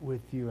fight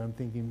with you? I'm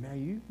thinking,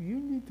 man, you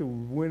need to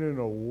win an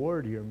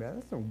award here, man.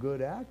 That's some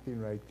good acting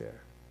right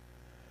there.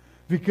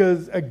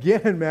 Because,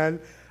 again, man,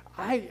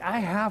 I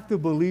have to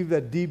believe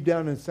that deep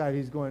down inside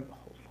he's going,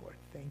 oh, Lord,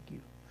 thank you.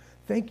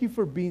 Thank you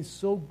for being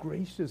so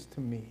gracious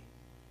to me.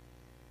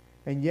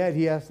 And yet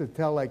he has to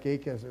tell, like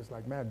Achish, it's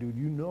like, man, dude,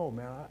 you know,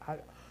 man,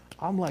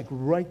 I'm like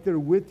right there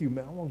with you,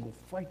 man. I want to go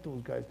fight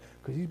those guys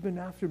because he's been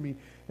after me.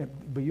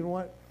 But you know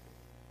what?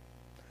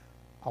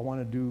 I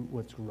want to do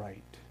what's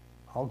right.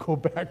 I'll go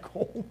back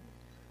home.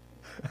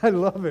 I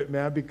love it,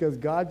 man, because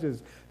God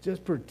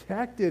just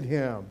protected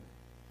him.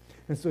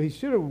 And so he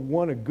should have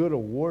won a good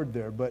award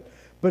there. But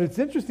it's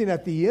interesting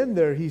at the end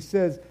there, he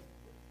says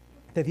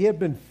that he had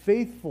been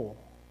faithful,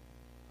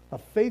 a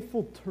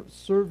faithful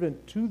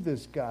servant to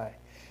this guy.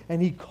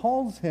 And he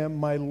calls him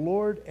my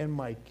Lord and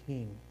my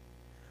King,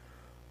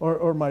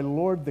 or my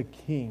Lord the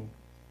King.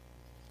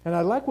 And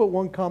I like what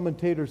one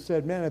commentator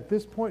said, man, at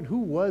this point, who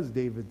was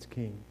David's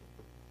king?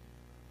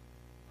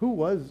 Who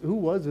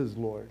was his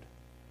Lord?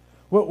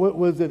 What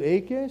was it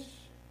Achish?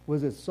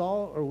 Was it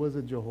Saul, or was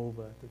it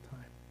Jehovah at the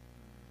time?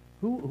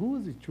 Who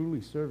was he truly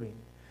serving?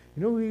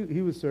 You know who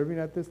he was serving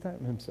at this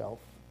time? Himself.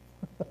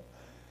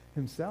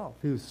 Himself.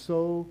 He was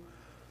so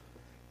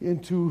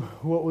into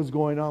what was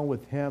going on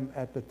with him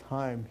at the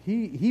time.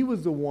 He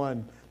was the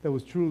one that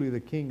was truly the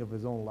king of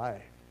his own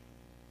life.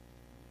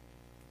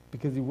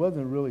 Because he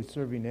wasn't really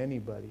serving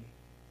anybody.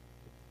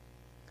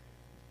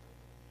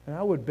 And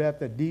I would bet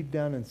that deep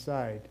down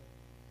inside,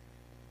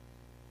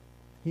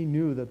 he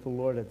knew that the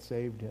Lord had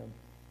saved him.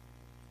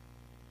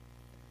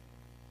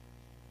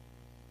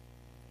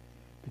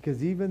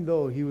 Because even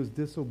though he was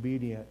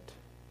disobedient,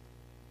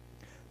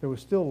 there were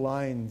still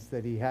lines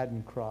that he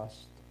hadn't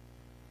crossed.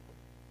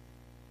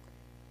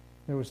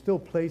 There were still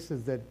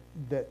places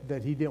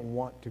that he didn't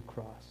want to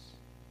cross.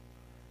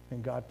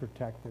 And God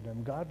protected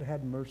him. God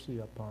had mercy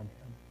upon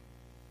him.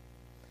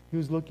 He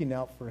was looking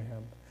out for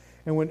him.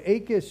 And when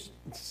Achish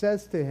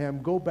says to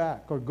him, go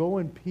back or go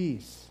in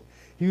peace,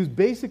 he was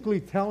basically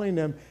telling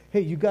him,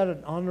 hey, you got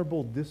an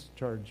honorable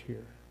discharge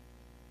here.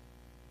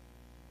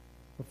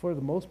 But for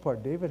the most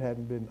part, David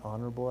hadn't been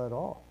honorable at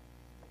all.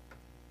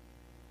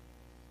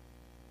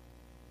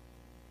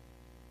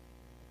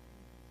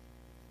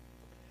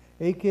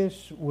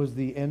 Achish was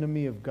the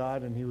enemy of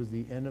God, and he was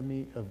the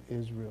enemy of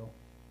Israel.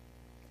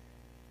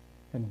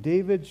 And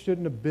David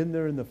shouldn't have been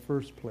there in the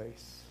first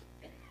place.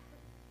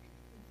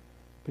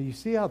 But you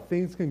see how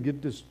things can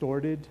get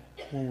distorted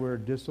when we're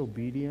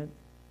disobedient?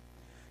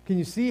 Can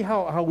you see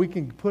how we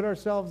can put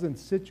ourselves in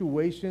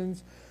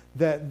situations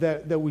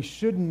that we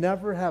should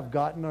never have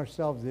gotten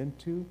ourselves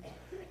into?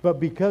 But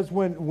because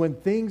when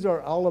things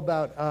are all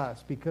about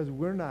us, because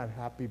we're not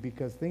happy,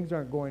 because things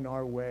aren't going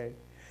our way,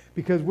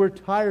 because we're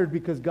tired,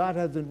 because God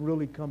hasn't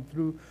really come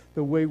through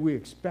the way we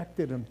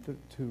expected him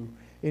to,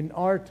 in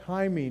our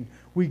timing,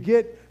 we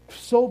get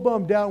so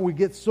bummed out, we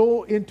get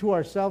so into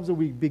ourselves that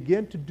we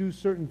begin to do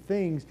certain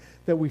things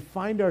that we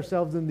find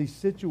ourselves in these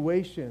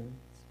situations.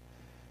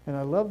 And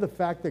I love the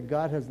fact that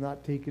God has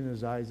not taken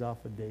his eyes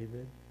off of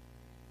David.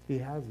 He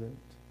hasn't.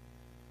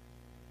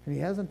 And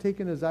he hasn't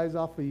taken his eyes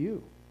off of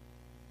you.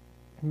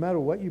 No matter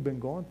what you've been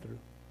going through.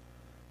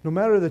 No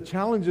matter the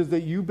challenges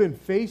that you've been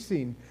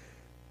facing,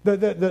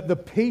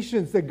 the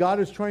patience that God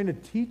is trying to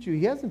teach you,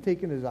 he hasn't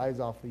taken his eyes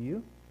off of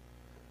you.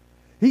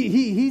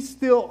 He's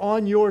still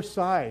on your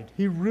side.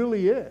 He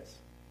really is.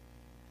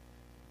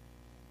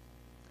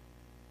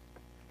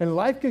 And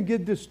life can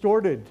get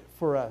distorted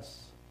for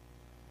us.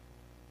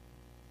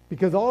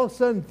 Because all of a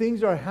sudden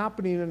things are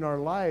happening in our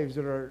lives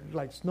that are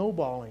like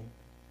snowballing.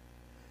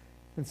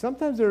 And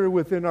sometimes they're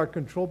within our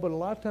control, but a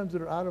lot of times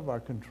they're out of our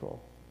control.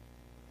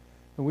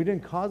 And we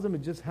didn't cause them,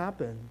 it just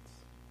happens.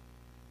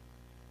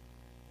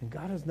 And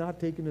God has not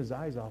taken his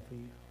eyes off of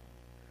you.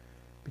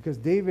 Because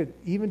David,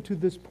 even to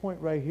this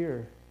point right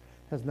here,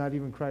 has not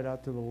even cried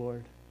out to the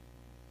Lord.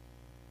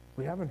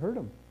 We haven't heard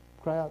him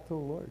cry out to the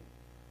Lord.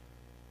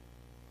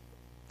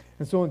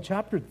 And so in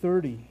chapter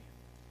 30,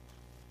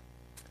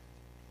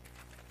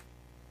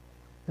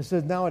 it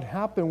says, now it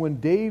happened when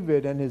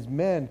David and his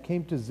men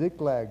came to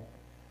Ziklag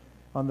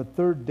on the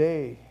third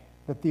day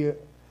that the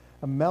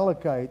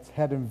Amalekites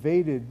had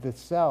invaded the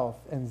south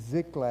and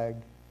Ziklag,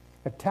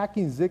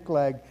 attacking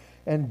Ziklag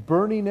and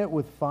burning it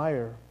with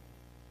fire,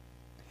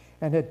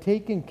 and had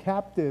taken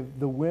captive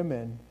the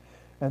women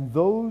and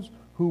those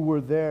who were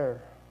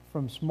there,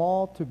 from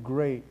small to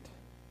great.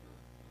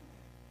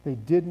 They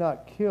did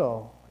not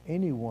kill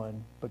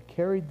anyone, but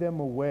carried them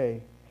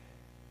away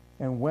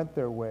and went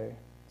their way.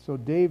 So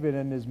David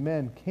and his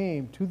men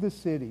came to the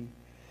city,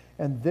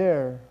 and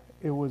there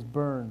it was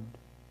burned.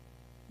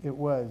 It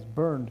was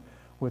burned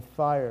with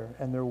fire,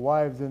 and their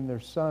wives and their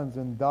sons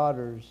and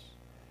daughters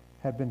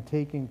had been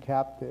taken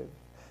captive.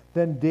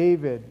 Then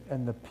David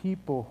and the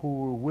people who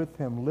were with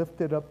him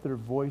lifted up their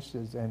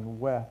voices and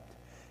wept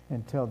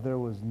until there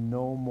was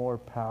no more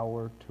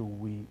power to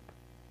weep.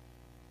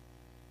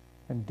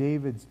 And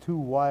David's two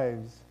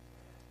wives,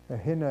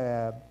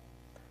 Ahinoam,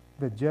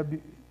 the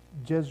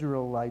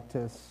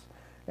Jezreelitess,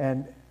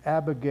 and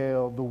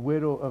Abigail, the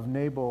widow of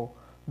Nabal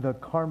the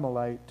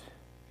Carmelite,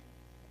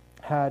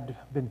 had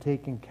been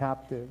taken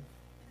captive.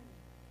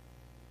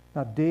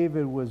 Now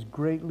David was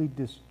greatly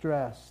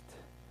distressed,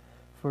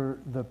 for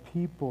the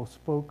people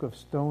spoke of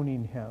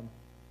stoning him,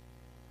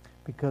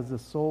 because the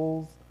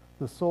soul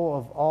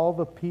of all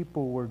the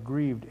people were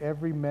grieved,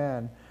 every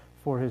man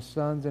for his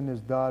sons and his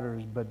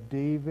daughters. But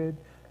David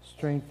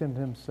strengthened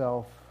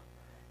himself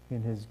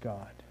in his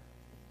God.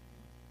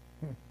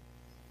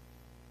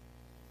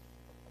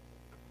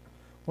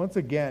 Once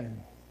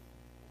again,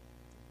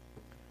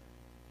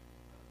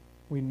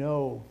 we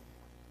know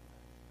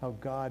how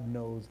God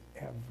knows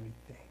everything.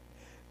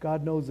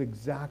 God knows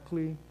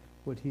exactly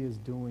what he is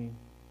doing,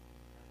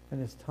 and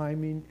his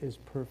timing is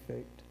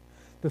perfect.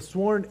 The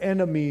sworn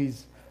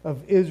enemies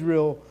of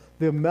Israel,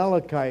 the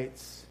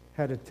Amalekites,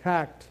 had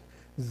attacked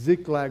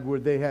Ziklag, where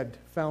they had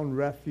found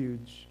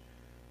refuge,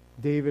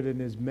 David and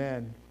his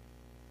men.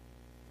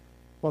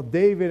 While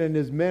David and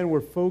his men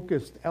were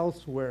focused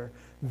elsewhere,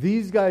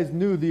 these guys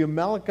knew, the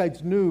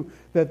Amalekites knew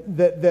that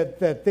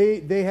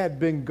they had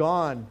been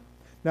gone.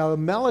 Now, the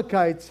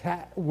Amalekites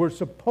were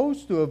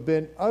supposed to have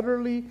been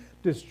utterly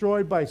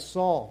destroyed by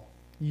Saul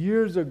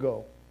years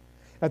ago,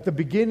 at the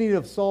beginning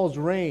of Saul's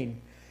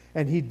reign,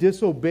 and he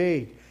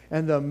disobeyed.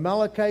 And the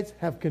Amalekites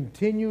have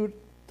continued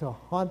to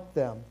hunt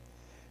them.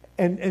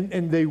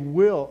 And they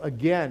will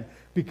again,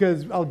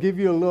 because I'll give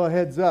you a little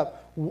heads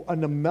up.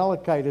 An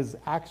Amalekite is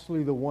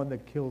actually the one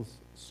that kills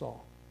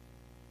Saul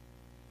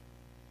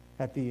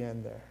at the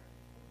end there.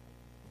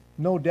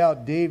 No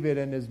doubt David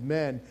and his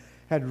men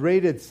had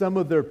raided some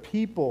of their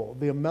people,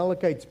 the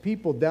Amalekites'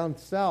 people down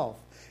south,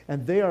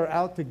 and they are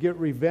out to get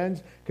revenge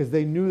because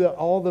they knew that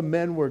all the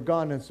men were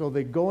gone. And so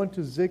they go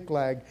into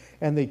Ziklag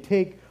and they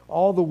take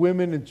all the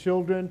women and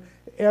children,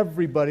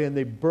 everybody, and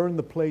they burn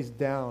the place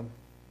down.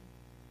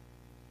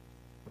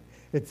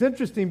 It's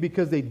interesting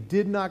because they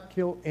did not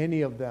kill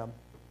any of them,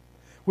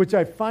 which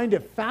I find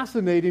it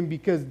fascinating,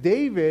 because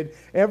David,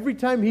 every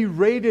time he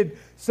raided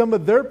some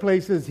of their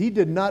places, he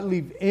did not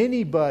leave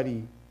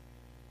anybody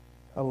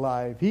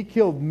alive. He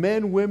killed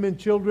men, women,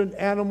 children,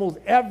 animals,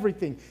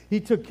 everything.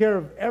 He took care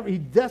of he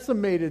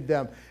decimated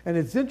them. And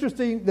it's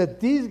interesting that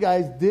these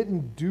guys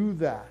didn't do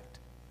that.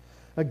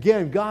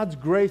 Again, God's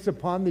grace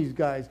upon these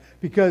guys,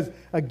 because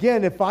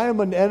again, if I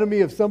am an enemy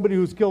of somebody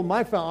who's killed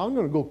my family, I'm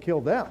going to go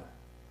kill them.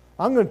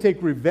 I'm going to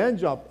take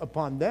revenge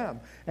upon them.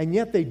 And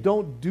yet they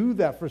don't do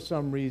that for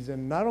some reason.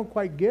 And I don't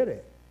quite get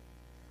it.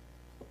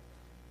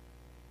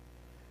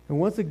 And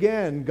once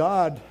again,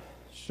 God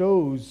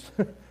shows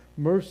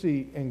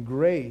mercy and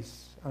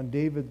grace on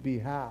David's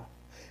behalf.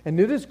 And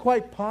it is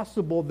quite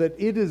possible that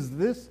it is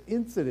this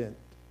incident,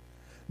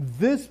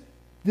 this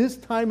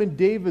time in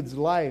David's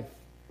life,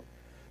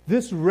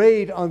 this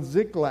raid on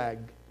Ziklag,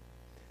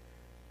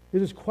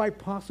 it is quite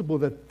possible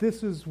that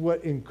this is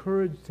what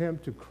encouraged him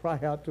to cry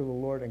out to the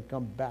Lord and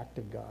come back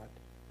to God.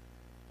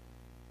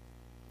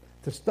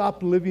 To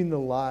stop living the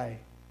lie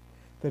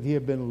that he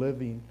had been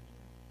living.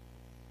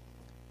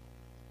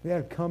 They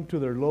had come to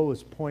their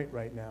lowest point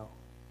right now.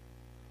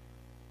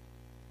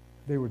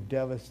 They were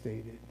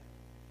devastated. It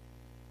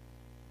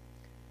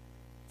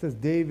says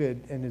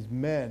David and his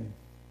men,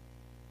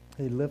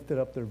 they lifted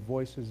up their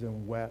voices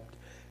and wept.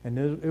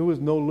 And it was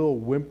no little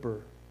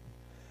whimper.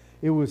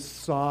 It was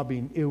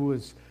sobbing. It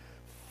was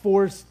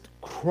forced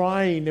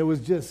crying. It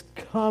was just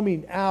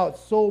coming out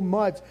so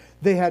much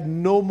they had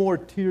no more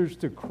tears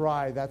to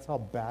cry. That's how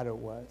bad it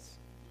was.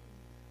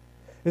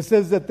 It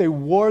says that they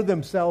wore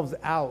themselves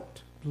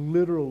out,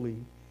 literally,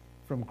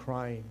 from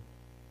crying.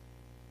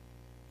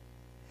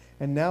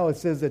 And now it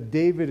says that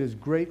David is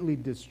greatly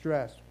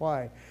distressed.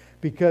 Why?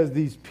 Because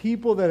these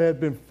people that had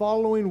been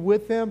following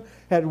with him,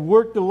 had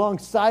worked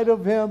alongside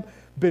of him,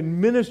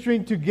 been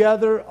ministering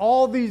together,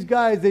 all these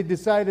guys, they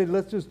decided,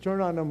 let's just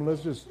turn on them,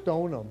 let's just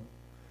stone them.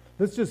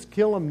 Let's just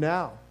kill them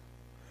now.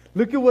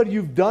 Look at what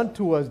you've done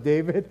to us,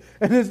 David.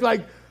 And it's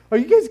like, are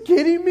you guys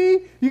kidding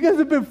me? You guys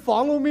have been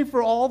following me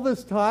for all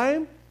this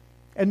time,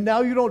 and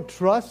now you don't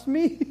trust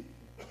me?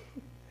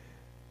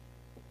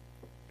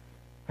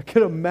 I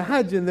could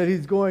imagine that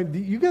he's going,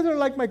 you guys are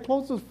like my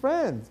closest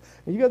friends,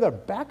 and you guys are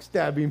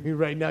backstabbing me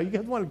right now. You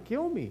guys want to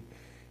kill me.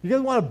 You guys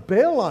want to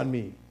bail on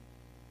me.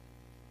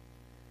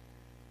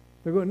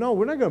 They're going, no,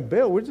 we're not going to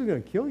bail. We're just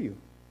going to kill you.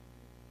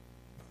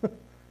 We're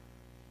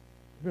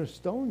going to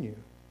stone you.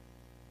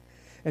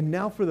 And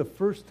now for the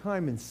first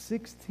time in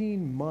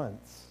 16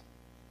 months,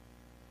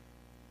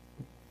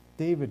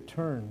 David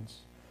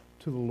turns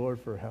to the Lord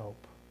for help.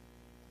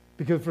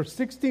 Because for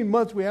 16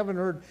 months we haven't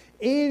heard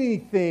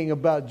anything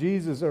about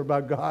Jesus or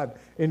about God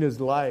in his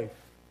life.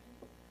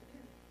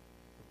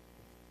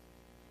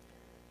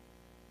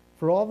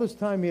 For all this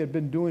time he had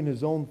been doing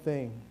his own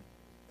thing.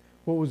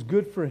 What was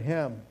good for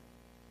him.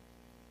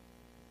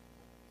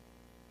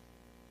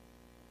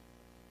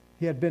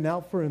 He had been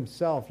out for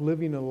himself,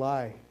 living a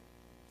lie.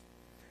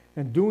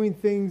 And doing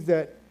things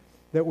that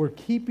were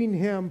keeping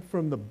him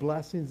from the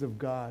blessings of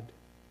God.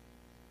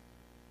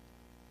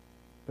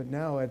 But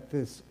now at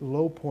this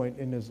low point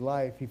in his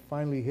life, he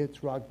finally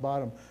hits rock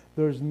bottom.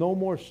 There's no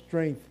more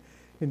strength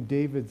in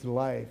David's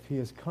life. He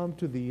has come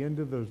to the end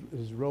of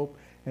his rope,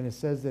 and it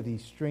says that he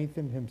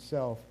strengthened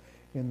himself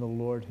in the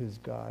Lord his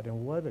God.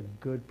 And what a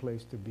good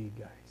place to be,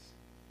 guys.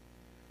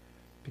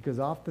 Because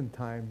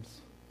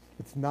oftentimes,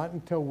 it's not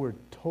until we're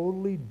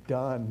totally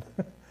done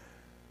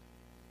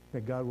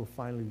that God will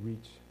finally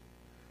reach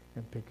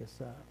and pick us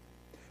up.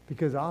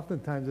 Because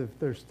oftentimes, if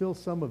there's still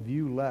some of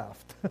you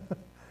left,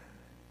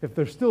 if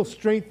there's still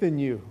strength in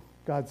you,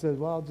 God says,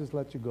 well, I'll just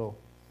let you go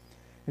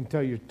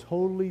until you're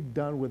totally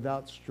done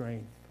without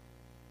strength.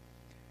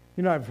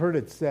 You know, I've heard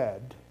it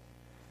said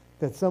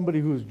that somebody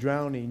who's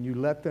drowning, you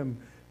let them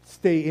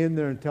stay in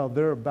there until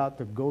they're about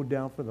to go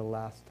down for the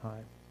last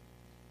time.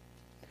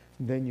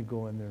 And then you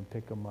go in there and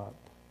pick them up.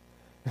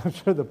 I'm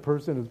sure the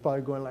person is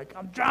probably going like,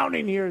 I'm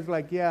drowning here. It's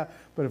like, yeah,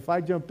 but if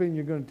I jump in,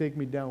 you're going to take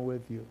me down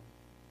with you.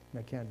 And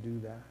I can't do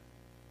that.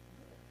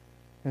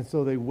 And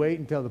so they wait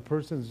until the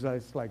person's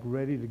just like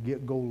ready to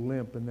go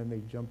limp, and then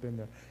they jump in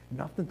there.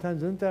 And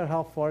oftentimes, isn't that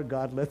how far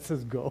God lets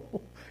us go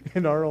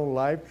in our own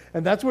life?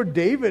 And that's where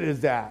David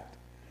is at.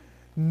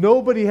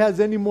 Nobody has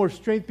any more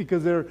strength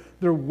because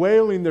they're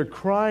wailing, they're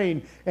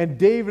crying, and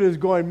David is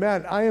going,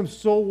 man, I am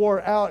so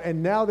wore out,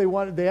 and now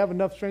they have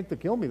enough strength to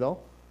kill me, though.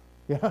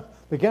 Yeah,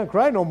 they can't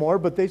cry no more,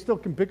 but they still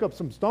can pick up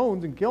some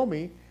stones and kill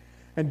me.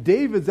 And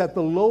David's at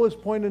the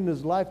lowest point in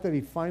his life that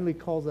he finally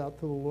calls out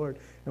to the Lord.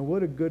 And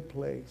what a good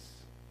place.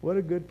 What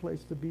a good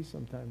place to be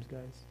sometimes,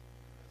 guys.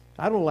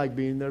 I don't like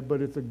being there,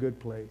 but it's a good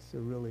place. It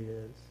really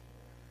is.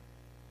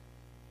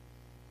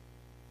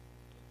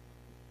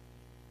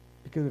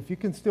 Because if you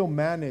can still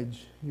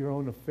manage your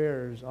own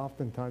affairs,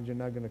 oftentimes you're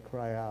not going to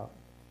cry out.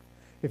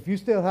 If you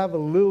still have a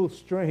little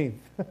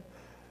strength,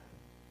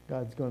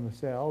 God's going to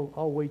say,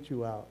 I'll wait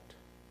you out.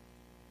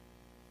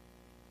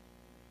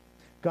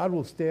 God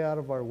will stay out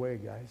of our way,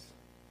 guys.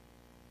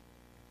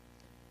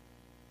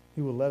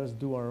 He will let us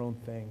do our own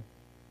thing.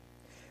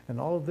 And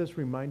all of this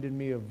reminded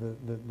me of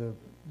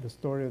the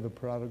story of the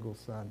prodigal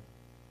son.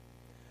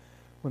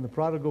 When the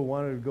prodigal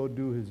wanted to go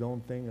do his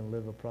own thing and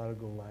live a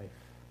prodigal life.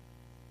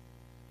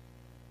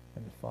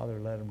 And the father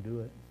let him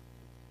do it.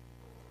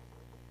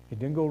 He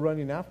didn't go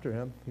running after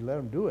him. He let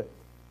him do it.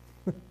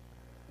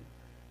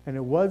 And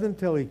it wasn't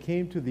until he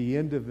came to the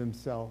end of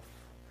himself,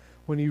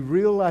 when he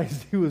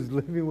realized he was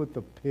living with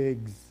the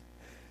pigs,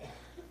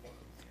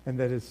 and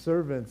that his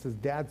servants, his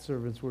dad's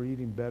servants, were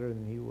eating better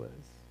than he was.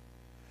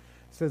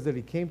 It says that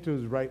he came to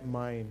his right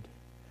mind,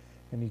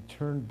 and he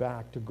turned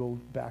back to go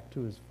back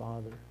to his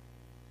father.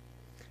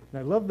 And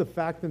I love the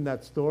fact in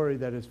that story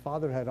that his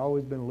father had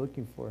always been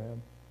looking for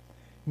him.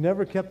 He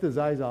never kept his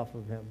eyes off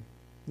of him.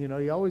 You know,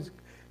 he always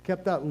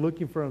kept out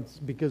looking for him,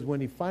 because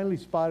when he finally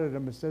spotted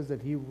him, it says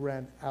that he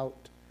ran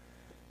out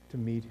to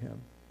meet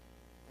him.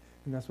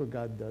 And that's what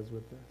God does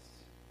with us.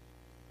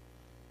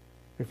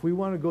 If we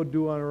want to go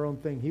do our own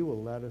thing, he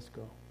will let us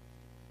go.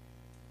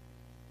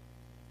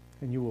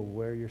 And you will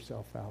wear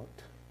yourself out.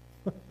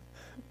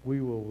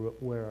 We will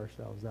wear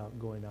ourselves out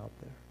going out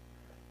there.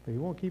 But he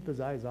won't keep his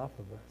eyes off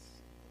of us.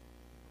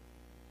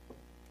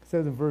 It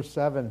says in verse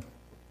 7,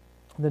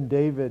 then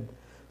David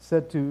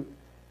said to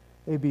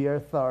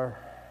Abiathar,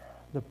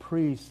 the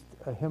priest,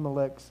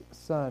 Ahimelech's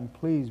son,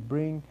 please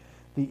bring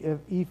the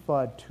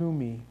ephod to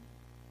me.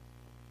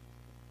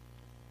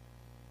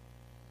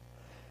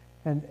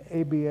 And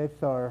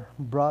Abiathar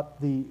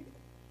brought the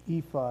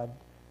ephod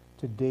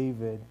to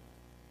David.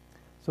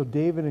 So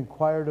David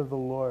inquired of the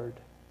Lord,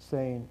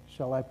 saying,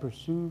 shall I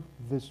pursue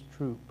this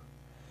troop?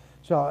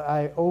 Shall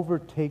I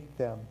overtake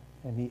them?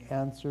 And he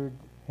answered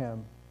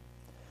him,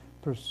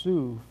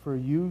 pursue, for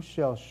you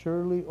shall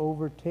surely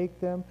overtake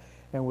them,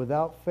 and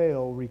without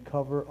fail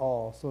recover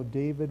all. So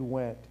David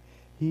went,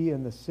 he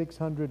and the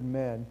 600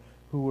 men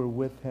who were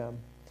with him,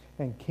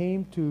 and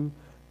came to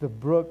the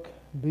brook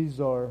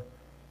Bezor,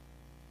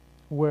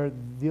 where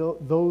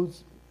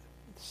those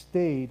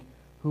stayed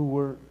who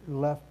were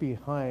left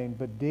behind.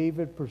 But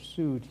David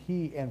pursued,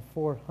 he and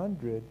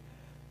 400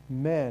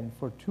 men,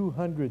 for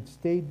 200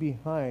 stayed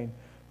behind,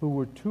 who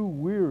were too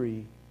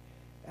weary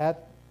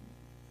at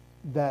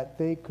that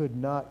they could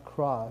not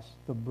cross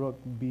the brook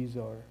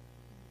Bezor.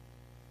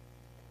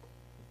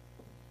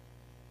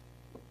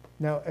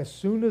 Now, as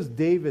soon as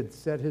David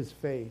set his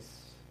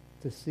face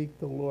to seek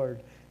the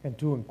Lord and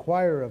to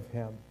inquire of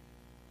him,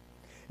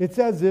 it's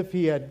as if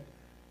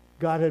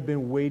God had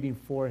been waiting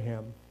for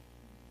him.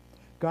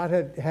 God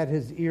had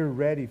his ear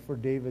ready for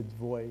David's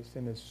voice.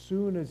 And as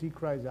soon as he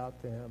cries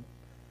out to him,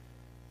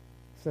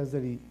 says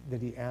that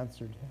he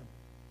answered him.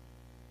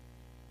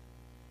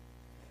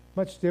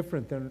 Much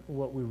different than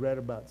what we read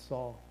about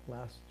Saul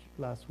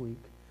last week.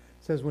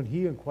 It says when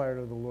he inquired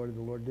of the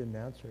Lord didn't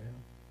answer him.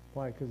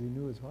 Why? Because he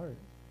knew his heart.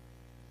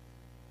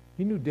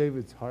 He knew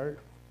David's heart.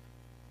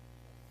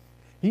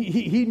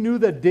 He knew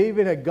that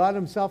David had got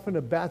himself in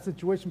a bad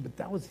situation, but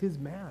that was his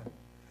man.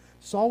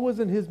 Saul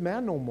wasn't his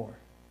man no more.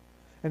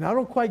 And I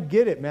don't quite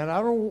get it, man.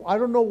 I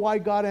don't know why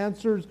God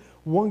answers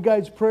one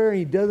guy's prayer and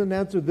he doesn't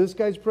answer this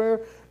guy's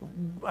prayer.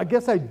 I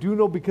guess I do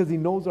know because he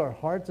knows our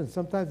hearts, and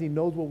sometimes he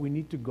knows what we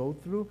need to go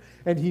through.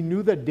 And he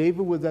knew that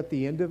David was at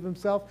the end of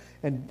himself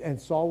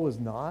and Saul was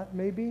not,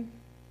 maybe.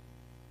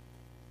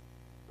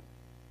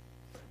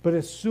 But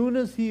as soon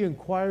as he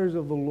inquires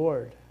of the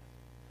Lord,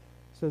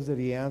 it says that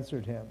he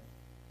answered him.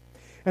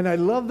 And I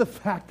love the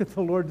fact that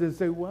the Lord didn't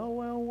say,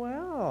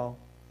 well,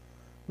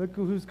 look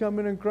who's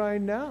coming and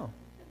crying now.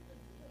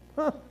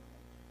 Huh.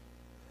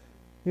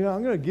 I'm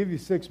going to give you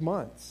 6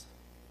 months.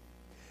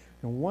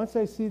 And once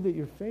I see that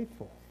you're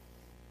faithful,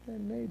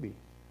 then maybe.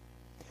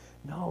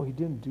 No, he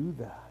didn't do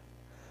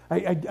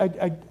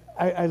that.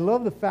 I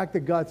love the fact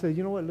that God said,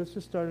 you know what, let's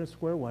just start at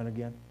square one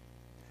again.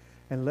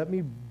 And let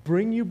me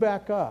bring you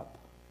back up.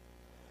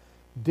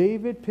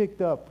 David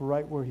picked up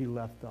right where he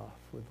left off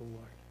with the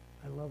Lord.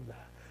 I love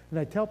that. And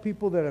I tell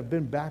people that have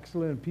been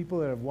backslidden, people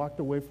that have walked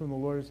away from the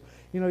Lord,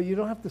 you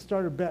don't have to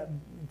start at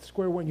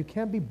square one. You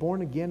can't be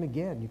born again.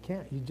 You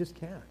can't. You just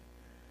can't.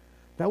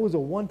 That was a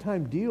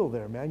one-time deal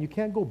there, man. You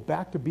can't go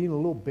back to being a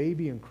little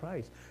baby in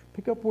Christ.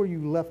 Pick up where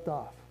you left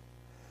off.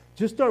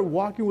 Just start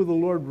walking with the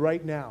Lord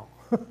right now.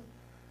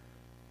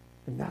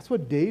 And that's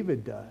what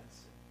David does.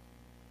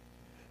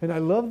 And I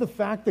love the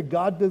fact that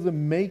God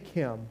doesn't make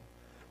him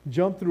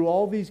jump through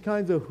all these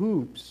kinds of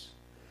hoops.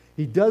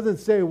 He doesn't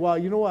say, well,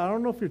 you know what, I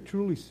don't know if you're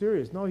truly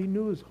serious. No, he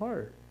knew his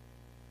heart.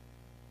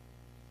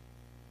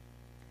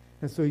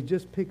 And so he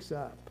just picks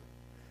up.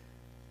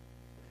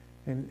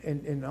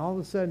 And all of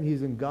a sudden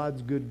he's in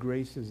God's good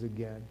graces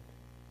again.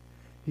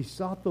 He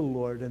sought the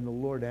Lord, and the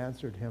Lord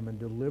answered him and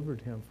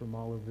delivered him from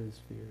all of his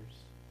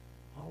fears.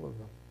 All of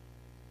them.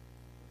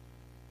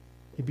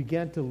 He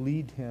began to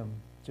lead him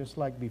just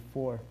like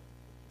before.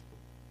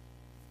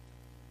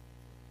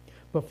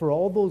 But for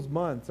all those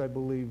months, I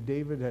believe,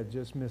 David had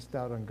just missed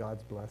out on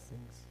God's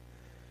blessings.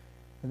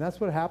 And that's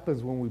what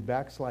happens when we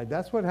backslide.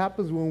 That's what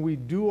happens when we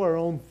do our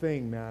own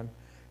thing, man.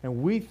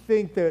 And we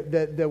think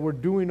that we're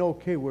doing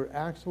okay. We're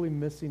actually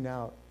missing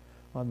out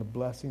on the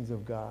blessings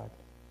of God.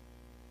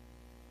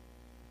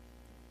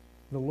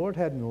 The Lord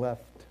hadn't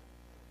left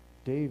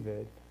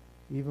David,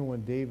 even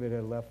when David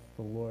had left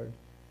the Lord.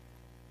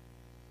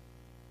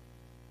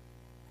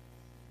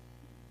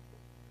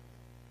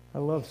 I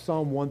love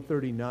Psalm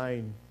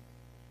 139.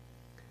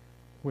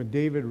 When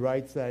David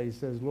writes that, he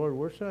says, Lord,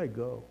 where should I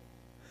go?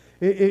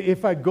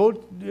 If I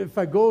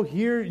go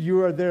here,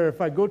 you are there.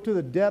 If I go to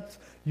the depths,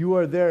 you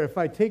are there. If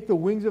I take the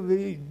wings of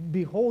the,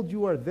 behold,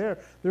 you are there.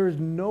 There is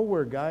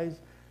nowhere, guys,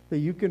 that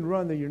you can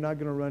run that you're not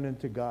going to run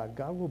into God.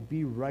 God will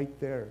be right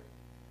there.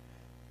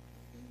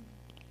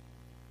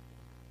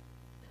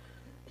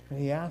 And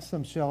he asks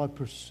them, shall I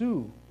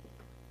pursue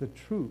the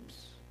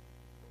troops?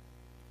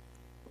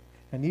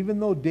 And even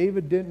though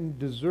David didn't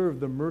deserve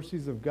the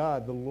mercies of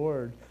God, the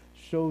Lord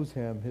shows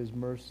him his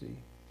mercy.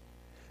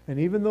 And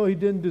even though he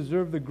didn't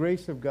deserve the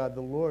grace of God,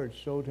 the Lord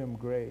showed him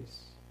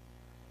grace.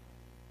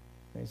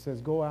 And he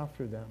says, go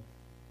after them.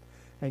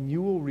 And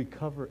you will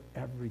recover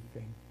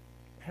everything.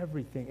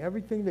 Everything.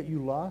 Everything that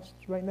you lost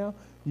right now,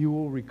 you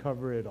will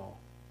recover it all.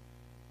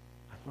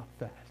 I love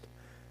that.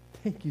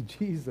 Thank you,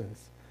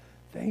 Jesus.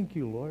 Thank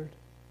you, Lord.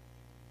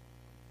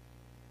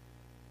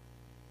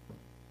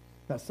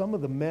 Now, some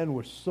of the men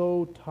were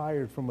so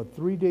tired from a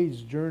 3-day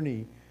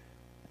journey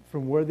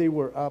from where they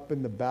were up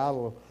in the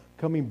battle,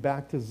 coming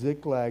back to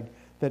Ziklag,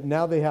 that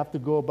now they have to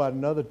go about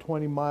another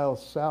 20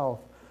 miles south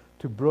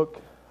to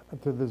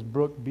this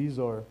brook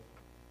Bezor.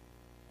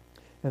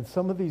 And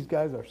some of these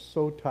guys are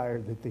so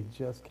tired that they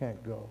just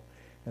can't go.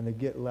 And they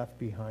get left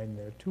behind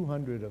there,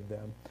 200 of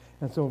them.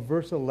 And so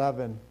verse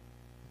 11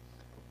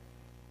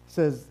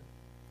 says,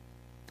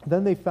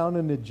 then they found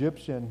an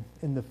Egyptian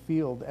in the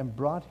field and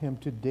brought him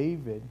to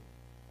David.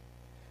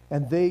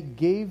 And they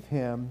gave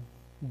him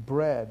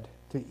bread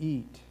to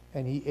eat,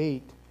 and he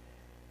ate.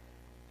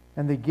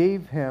 And they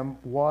gave him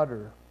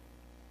water,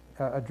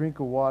 a drink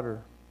of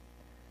water.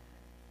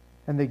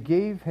 And they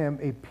gave him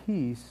a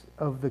piece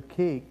of the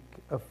cake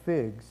of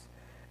figs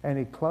and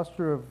a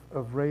cluster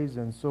of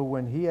raisins. So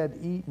when he had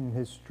eaten,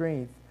 his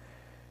strength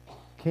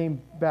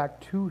came back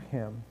to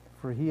him,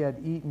 for he had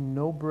eaten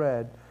no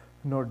bread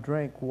nor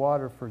drank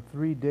water for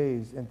 3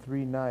 days and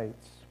 3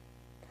 nights.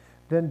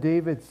 Then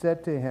David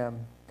said to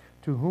him,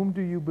 to whom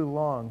do you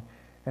belong,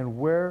 and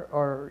where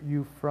are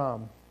you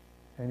from?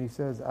 And he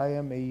says, I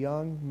am a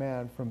young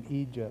man from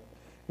Egypt,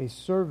 a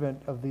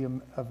servant of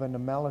an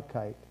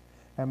Amalekite.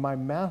 And my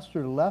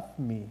master left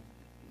me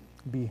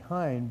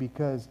behind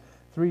because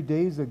 3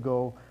 days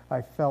ago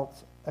I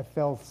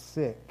fell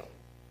sick.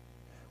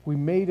 We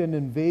made an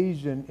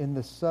invasion in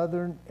the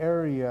southern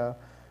area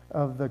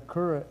of the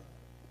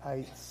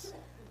Amalekites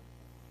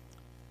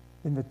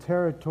in the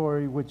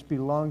territory which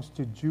belongs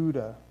to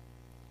Judah,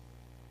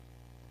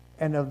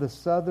 and of the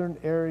southern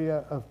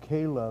area of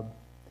Caleb.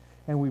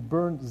 And we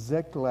burned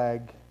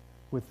Ziklag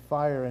with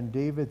fire. And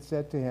David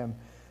said to him,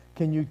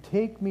 can you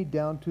take me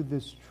down to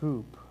this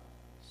troop?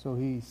 So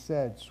he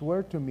said,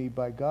 swear to me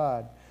by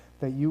God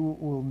that you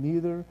will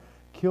neither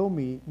kill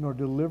me nor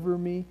deliver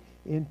me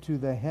into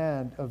the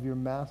hand of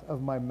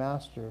of my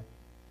master,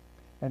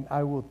 and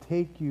I will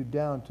take you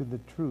down to the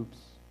troop.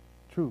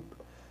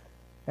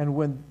 And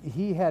when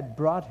he had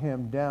brought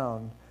him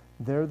down,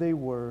 there they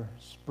were,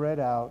 spread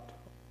out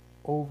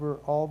over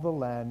all the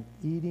land,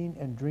 eating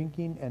and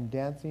drinking and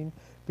dancing,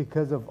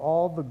 because of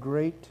all the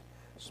great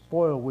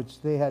spoil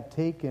which they had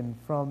taken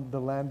from the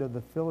land of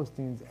the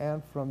Philistines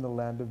and from the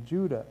land of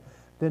Judah.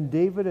 Then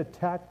David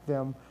attacked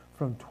them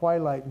from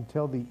twilight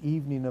until the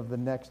evening of the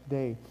next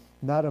day.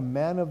 Not a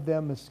man of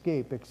them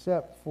escaped,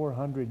 except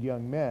 400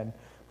 young men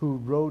who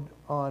rode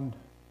on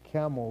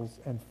camels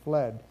and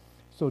fled.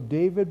 So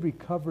David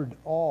recovered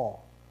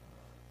all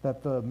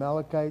that the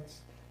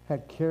Amalekites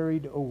had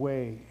carried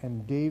away,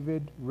 and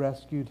David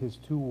rescued his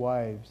 2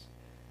 wives,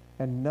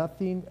 and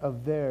nothing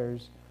of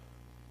theirs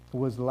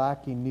was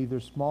lacking, neither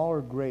small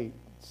or great,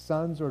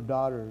 sons or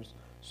daughters,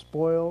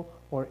 spoil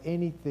or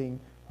anything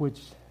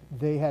which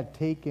they had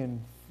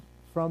taken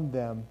from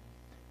them.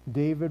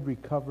 David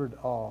recovered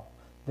all.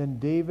 Then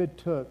David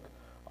took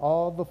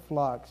all the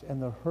flocks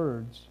and the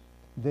herds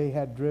they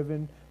had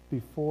driven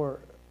before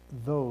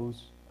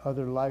those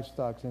other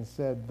livestock, and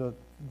said,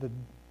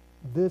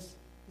 this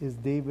is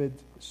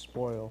David's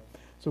spoil.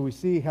 So we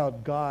see how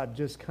God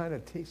just kind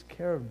of takes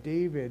care of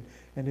David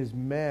and his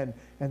men,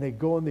 and they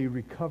go and they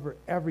recover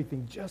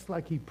everything just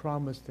like he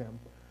promised him.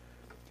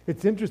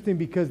 It's interesting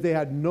because they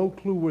had no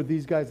clue where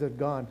these guys had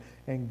gone.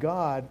 And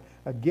God,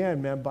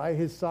 again, man, by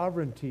his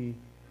sovereignty,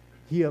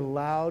 he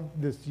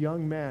allowed this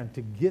young man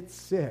to get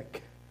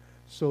sick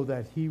so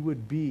that he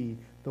would be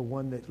the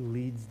one that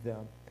leads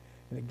them.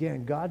 And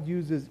again, God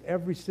uses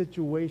every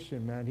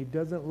situation, man. He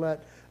doesn't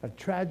let a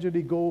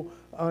tragedy go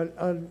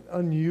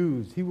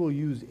unused. He will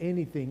use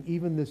anything,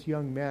 even this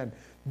young man.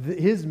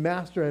 His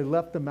master had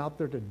left him out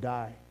there to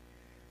die.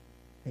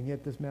 And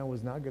yet this man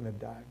was not going to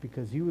die,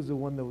 because he was the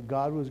one that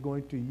God was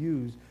going to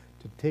use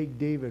to take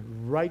David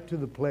right to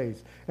the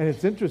place. And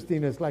it's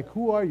interesting. It's like,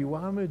 who are you?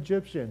 Well, I'm an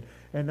Egyptian,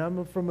 and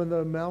I'm from the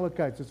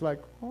Amalekites. It's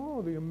like,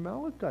 oh, the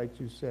Amalekites,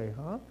 you say,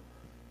 huh?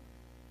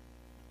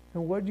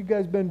 And what you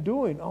guys been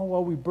doing? Oh,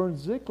 well, we burned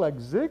Ziklag.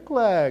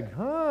 Ziklag,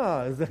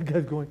 huh? Is that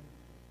guy going,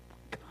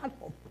 God,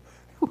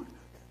 thank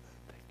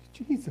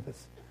you,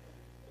 Jesus.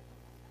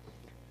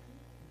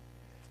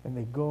 And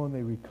they go and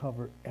they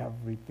recover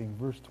everything.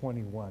 Verse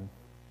 21.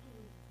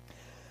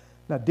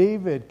 Now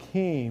David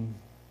came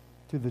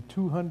to the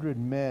 200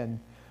 men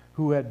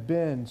who had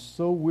been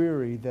so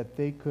weary that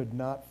they could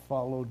not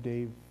follow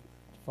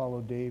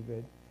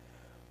David,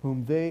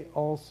 whom they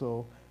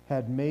also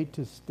had made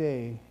to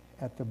stay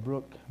at the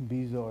brook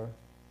Bezor.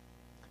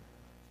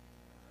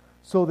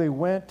 So they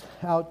went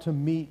out to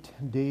meet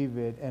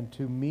David and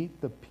to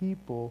meet the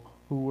people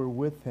who were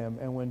with him.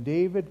 And when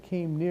David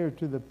came near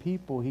to the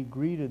people, he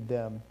greeted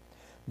them.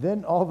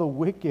 Then all the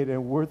wicked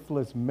and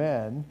worthless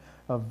men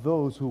of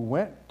those who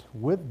went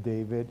with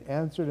David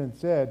answered and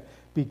said,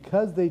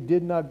 because they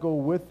did not go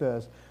with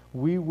us,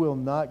 we will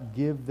not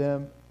give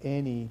them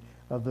any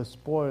of the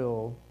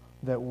spoil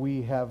that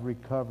we have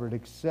recovered,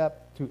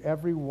 except to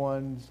every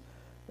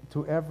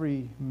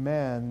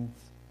man's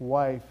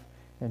wife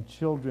and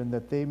children,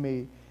 that they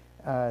may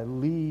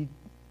lead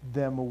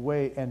them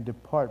away and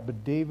depart.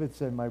 But David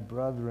said, my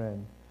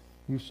brethren,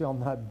 you shall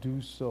not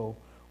do so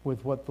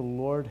with what the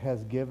Lord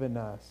has given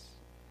us,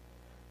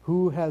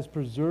 who has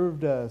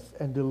preserved us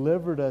and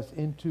delivered us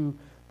into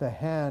our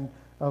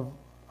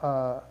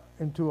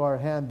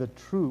hand the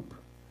troop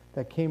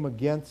that came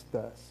against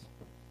us.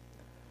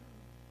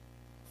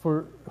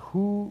 For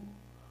who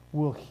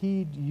will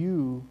heed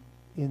you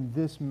in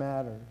this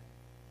matter?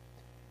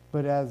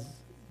 But as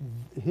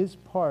his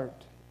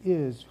part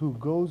is who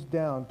goes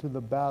down to the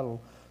battle,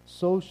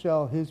 so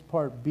shall his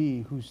part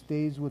be who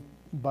stays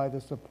by the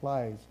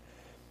supplies.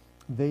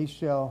 They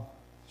shall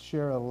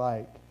share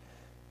alike.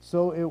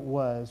 So it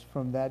was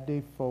from that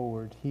day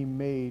forward. He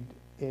made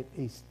it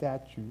a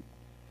statute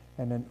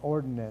and an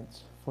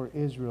ordinance for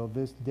Israel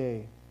this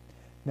day.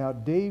 Now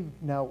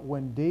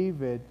when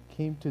David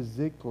came to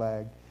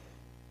Ziklag,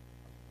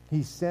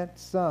 he sent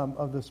some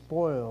of the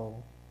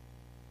spoil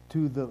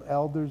to the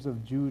elders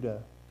of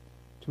Judah,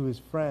 to his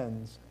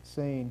friends,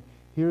 saying,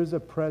 here is a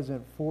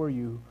present for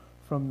you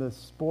from the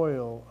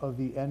spoil of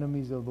the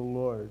enemies of the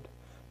Lord,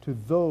 to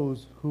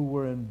those who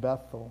were in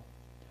Bethel,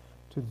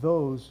 to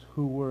those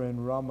who were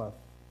in Ramoth,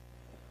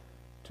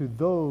 to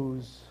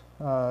those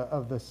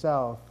of the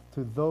south,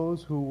 to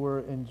those who were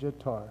in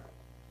Jettar,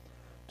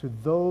 to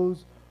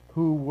those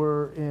who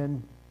were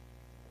in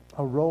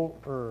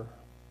Aroer,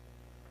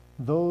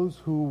 those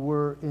who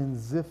were in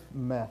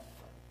Ziphmeth,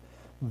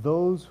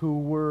 those who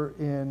were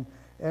in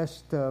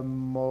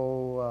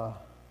Eshtemoa,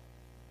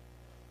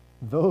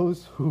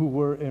 those who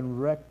were in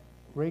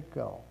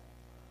Rachel.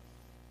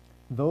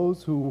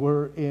 Those who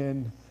were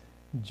in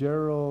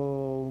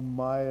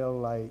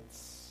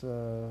Jerahmeelites,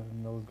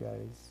 those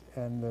guys,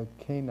 and the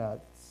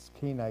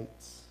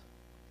Canaanites.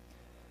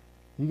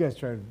 You guys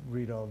try to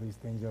read all these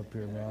things up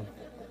here, man.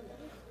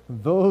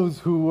 Those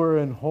who were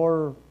in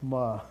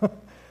Hormah,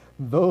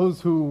 those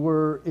who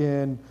were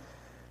in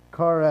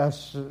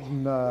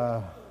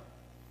Karashna,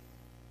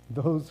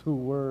 those who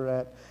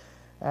were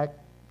at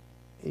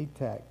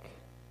Atak,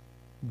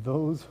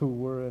 those who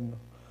were in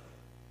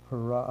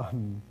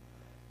Haran,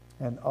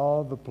 and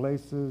all the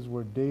places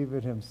where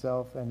David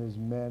himself and his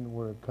men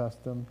were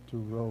accustomed to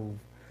rove.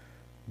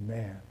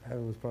 Man, that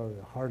was probably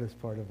the hardest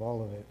part of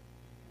all of it.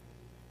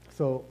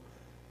 So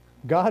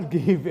God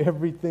gave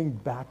everything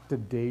back to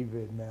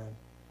David, man.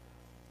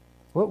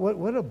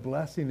 What a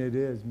blessing it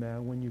is,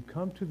 man, when you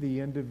come to the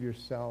end of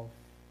yourself.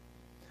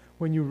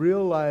 When you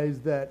realize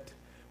that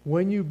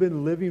when you've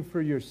been living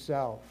for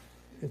yourself,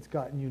 it's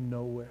gotten you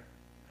nowhere.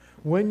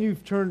 When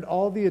you've turned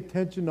all the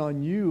attention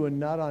on you and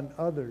not on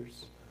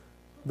others,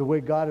 the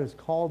way God has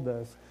called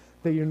us,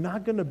 that you're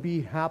not going to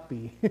be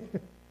happy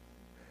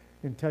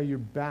until you're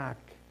back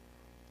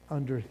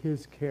under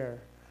His care.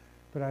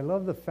 But I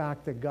love the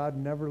fact that God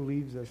never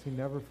leaves us. He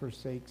never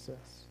forsakes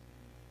us.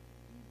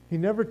 He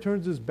never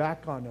turns His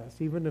back on us,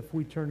 even if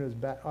we turn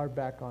our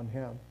back on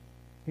Him.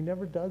 He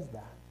never does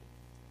that.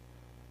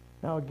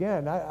 Now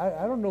again,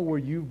 I don't know where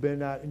you've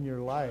been at in your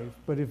life,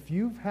 but if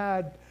you've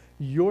had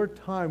your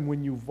time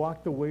when you've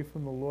walked away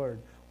from the Lord,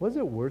 was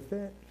it worth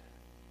it?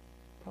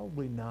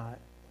 Probably not.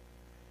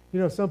 You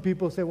know, some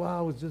people say, well,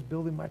 I was just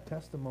building my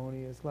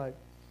testimony. It's like,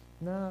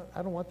 no,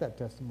 I don't want that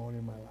testimony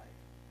in my life.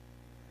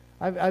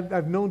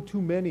 I've known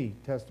too many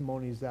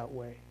testimonies that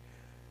way.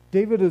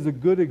 David is a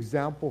good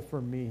example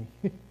for me.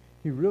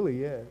 He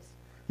really is.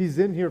 He's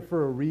in here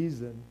for a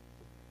reason.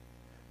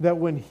 That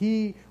when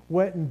he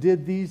went and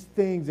did these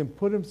things and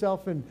put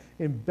himself in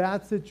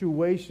bad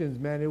situations,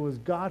 man, it was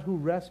God who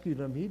rescued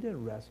him. He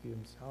didn't rescue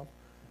himself.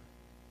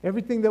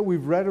 Everything that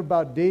we've read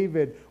about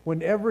David,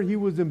 whenever he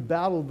was in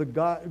battle,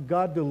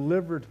 God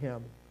delivered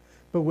him.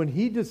 But when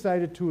he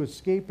decided to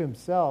escape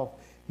himself,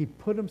 he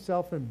put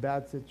himself in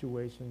bad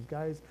situations.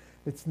 Guys,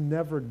 it's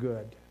never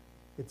good.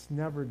 It's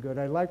never good.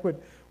 I like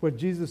what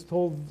Jesus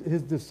told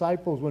his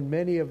disciples when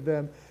many of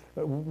them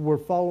were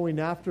following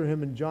after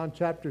him in John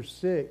chapter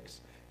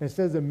 6. And it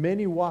says that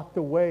many walked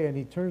away, and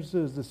he turns to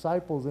his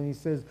disciples and he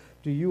says,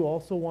 do you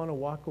also want to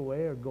walk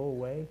away or go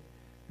away?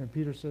 And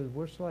Peter says,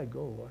 where shall I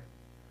go, Lord?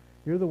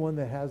 You're the one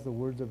that has the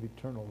words of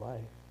eternal life.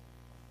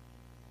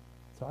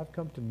 So I've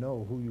come to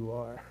know who you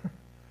are.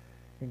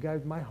 And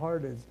guys, my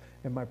heart is,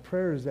 and my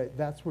prayer is that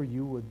that's where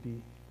you would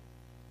be.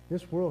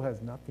 This world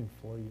has nothing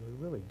for you. It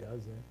really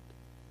doesn't.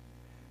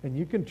 And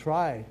you can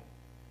try,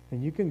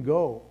 and you can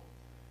go,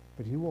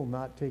 but He will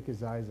not take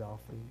His eyes off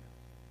of you.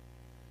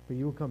 But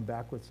you will come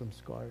back with some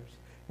scars.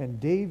 And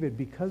David,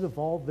 because of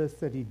all this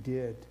that he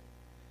did,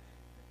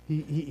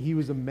 he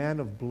was a man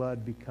of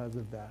blood because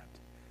of that.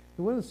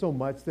 It wasn't so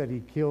much that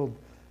he killed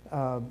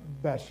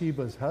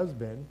Bathsheba's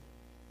husband.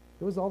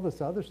 It was all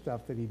this other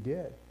stuff that he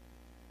did.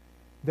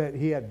 That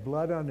he had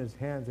blood on his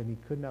hands and he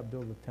could not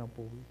build a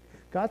temple.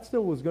 God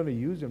still was going to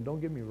use him, don't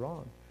get me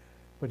wrong.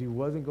 But He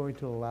wasn't going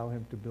to allow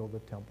him to build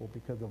a temple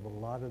because of a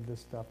lot of this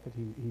stuff that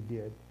he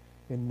did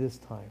in this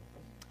time.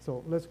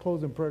 So let's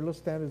close in prayer. Let's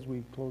stand as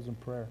we close in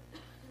prayer.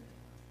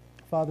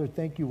 Father,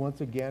 thank you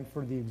once again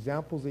for the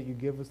examples that you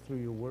give us through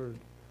your word.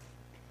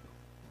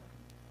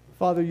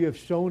 Father, you have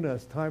shown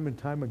us time and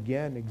time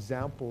again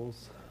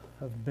examples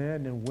of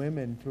men and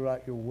women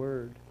throughout your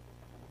word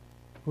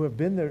who have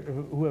been there,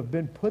 who have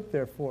been put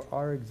there for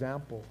our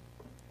example.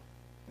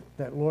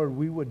 That, Lord,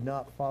 we would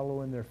not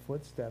follow in their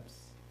footsteps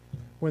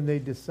when they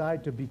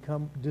decide to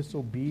become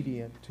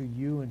disobedient to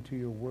you and to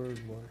your word,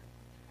 Lord.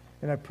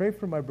 And I pray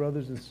for my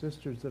brothers and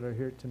sisters that are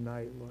here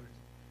tonight, Lord.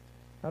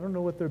 I don't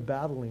know what they're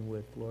battling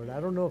with, Lord.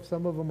 I don't know if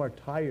some of them are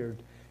tired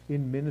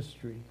in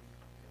ministry.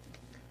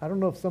 I don't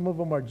know if some of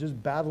them are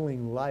just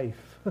battling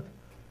life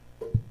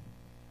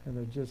and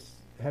they're just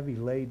heavy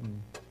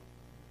laden.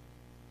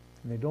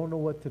 And they don't know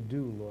what to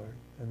do, Lord.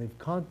 And they've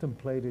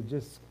contemplated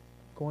just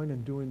going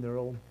and doing their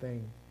own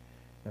thing.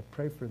 And I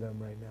pray for them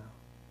right now.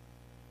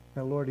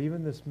 Now, Lord,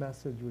 even this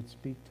message would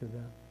speak to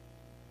them.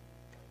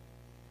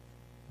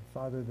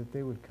 Father, that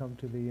they would come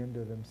to the end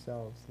of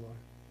themselves, Lord,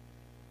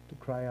 to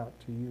cry out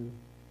to you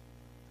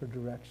for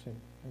direction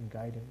and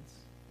guidance.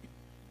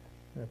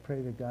 And I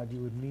pray that, God,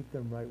 you would meet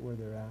them right where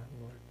they're at,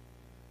 Lord.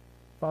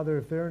 Father,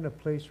 if they're in a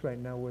place right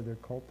now where they're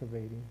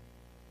cultivating,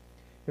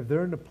 if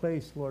they're in a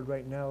place, Lord,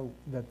 right now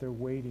that they're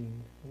waiting,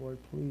 Lord,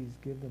 please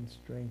give them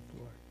strength,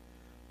 Lord,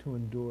 to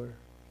endure,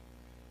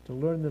 to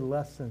learn the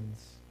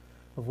lessons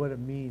of what it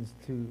means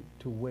to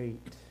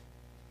wait.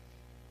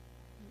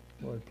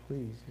 Lord,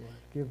 please, Lord,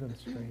 give them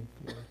strength,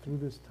 Lord, through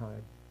this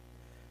time,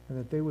 and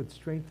that they would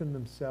strengthen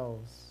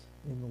themselves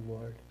in the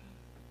Lord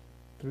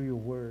through your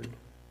word,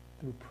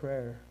 through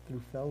prayer,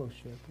 through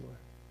fellowship, Lord.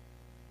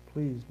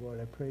 Please, Lord,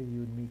 I pray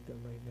you would meet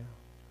them right now.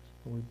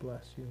 And we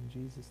bless you in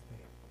Jesus'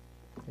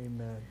 name.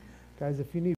 Amen. Guys, if you need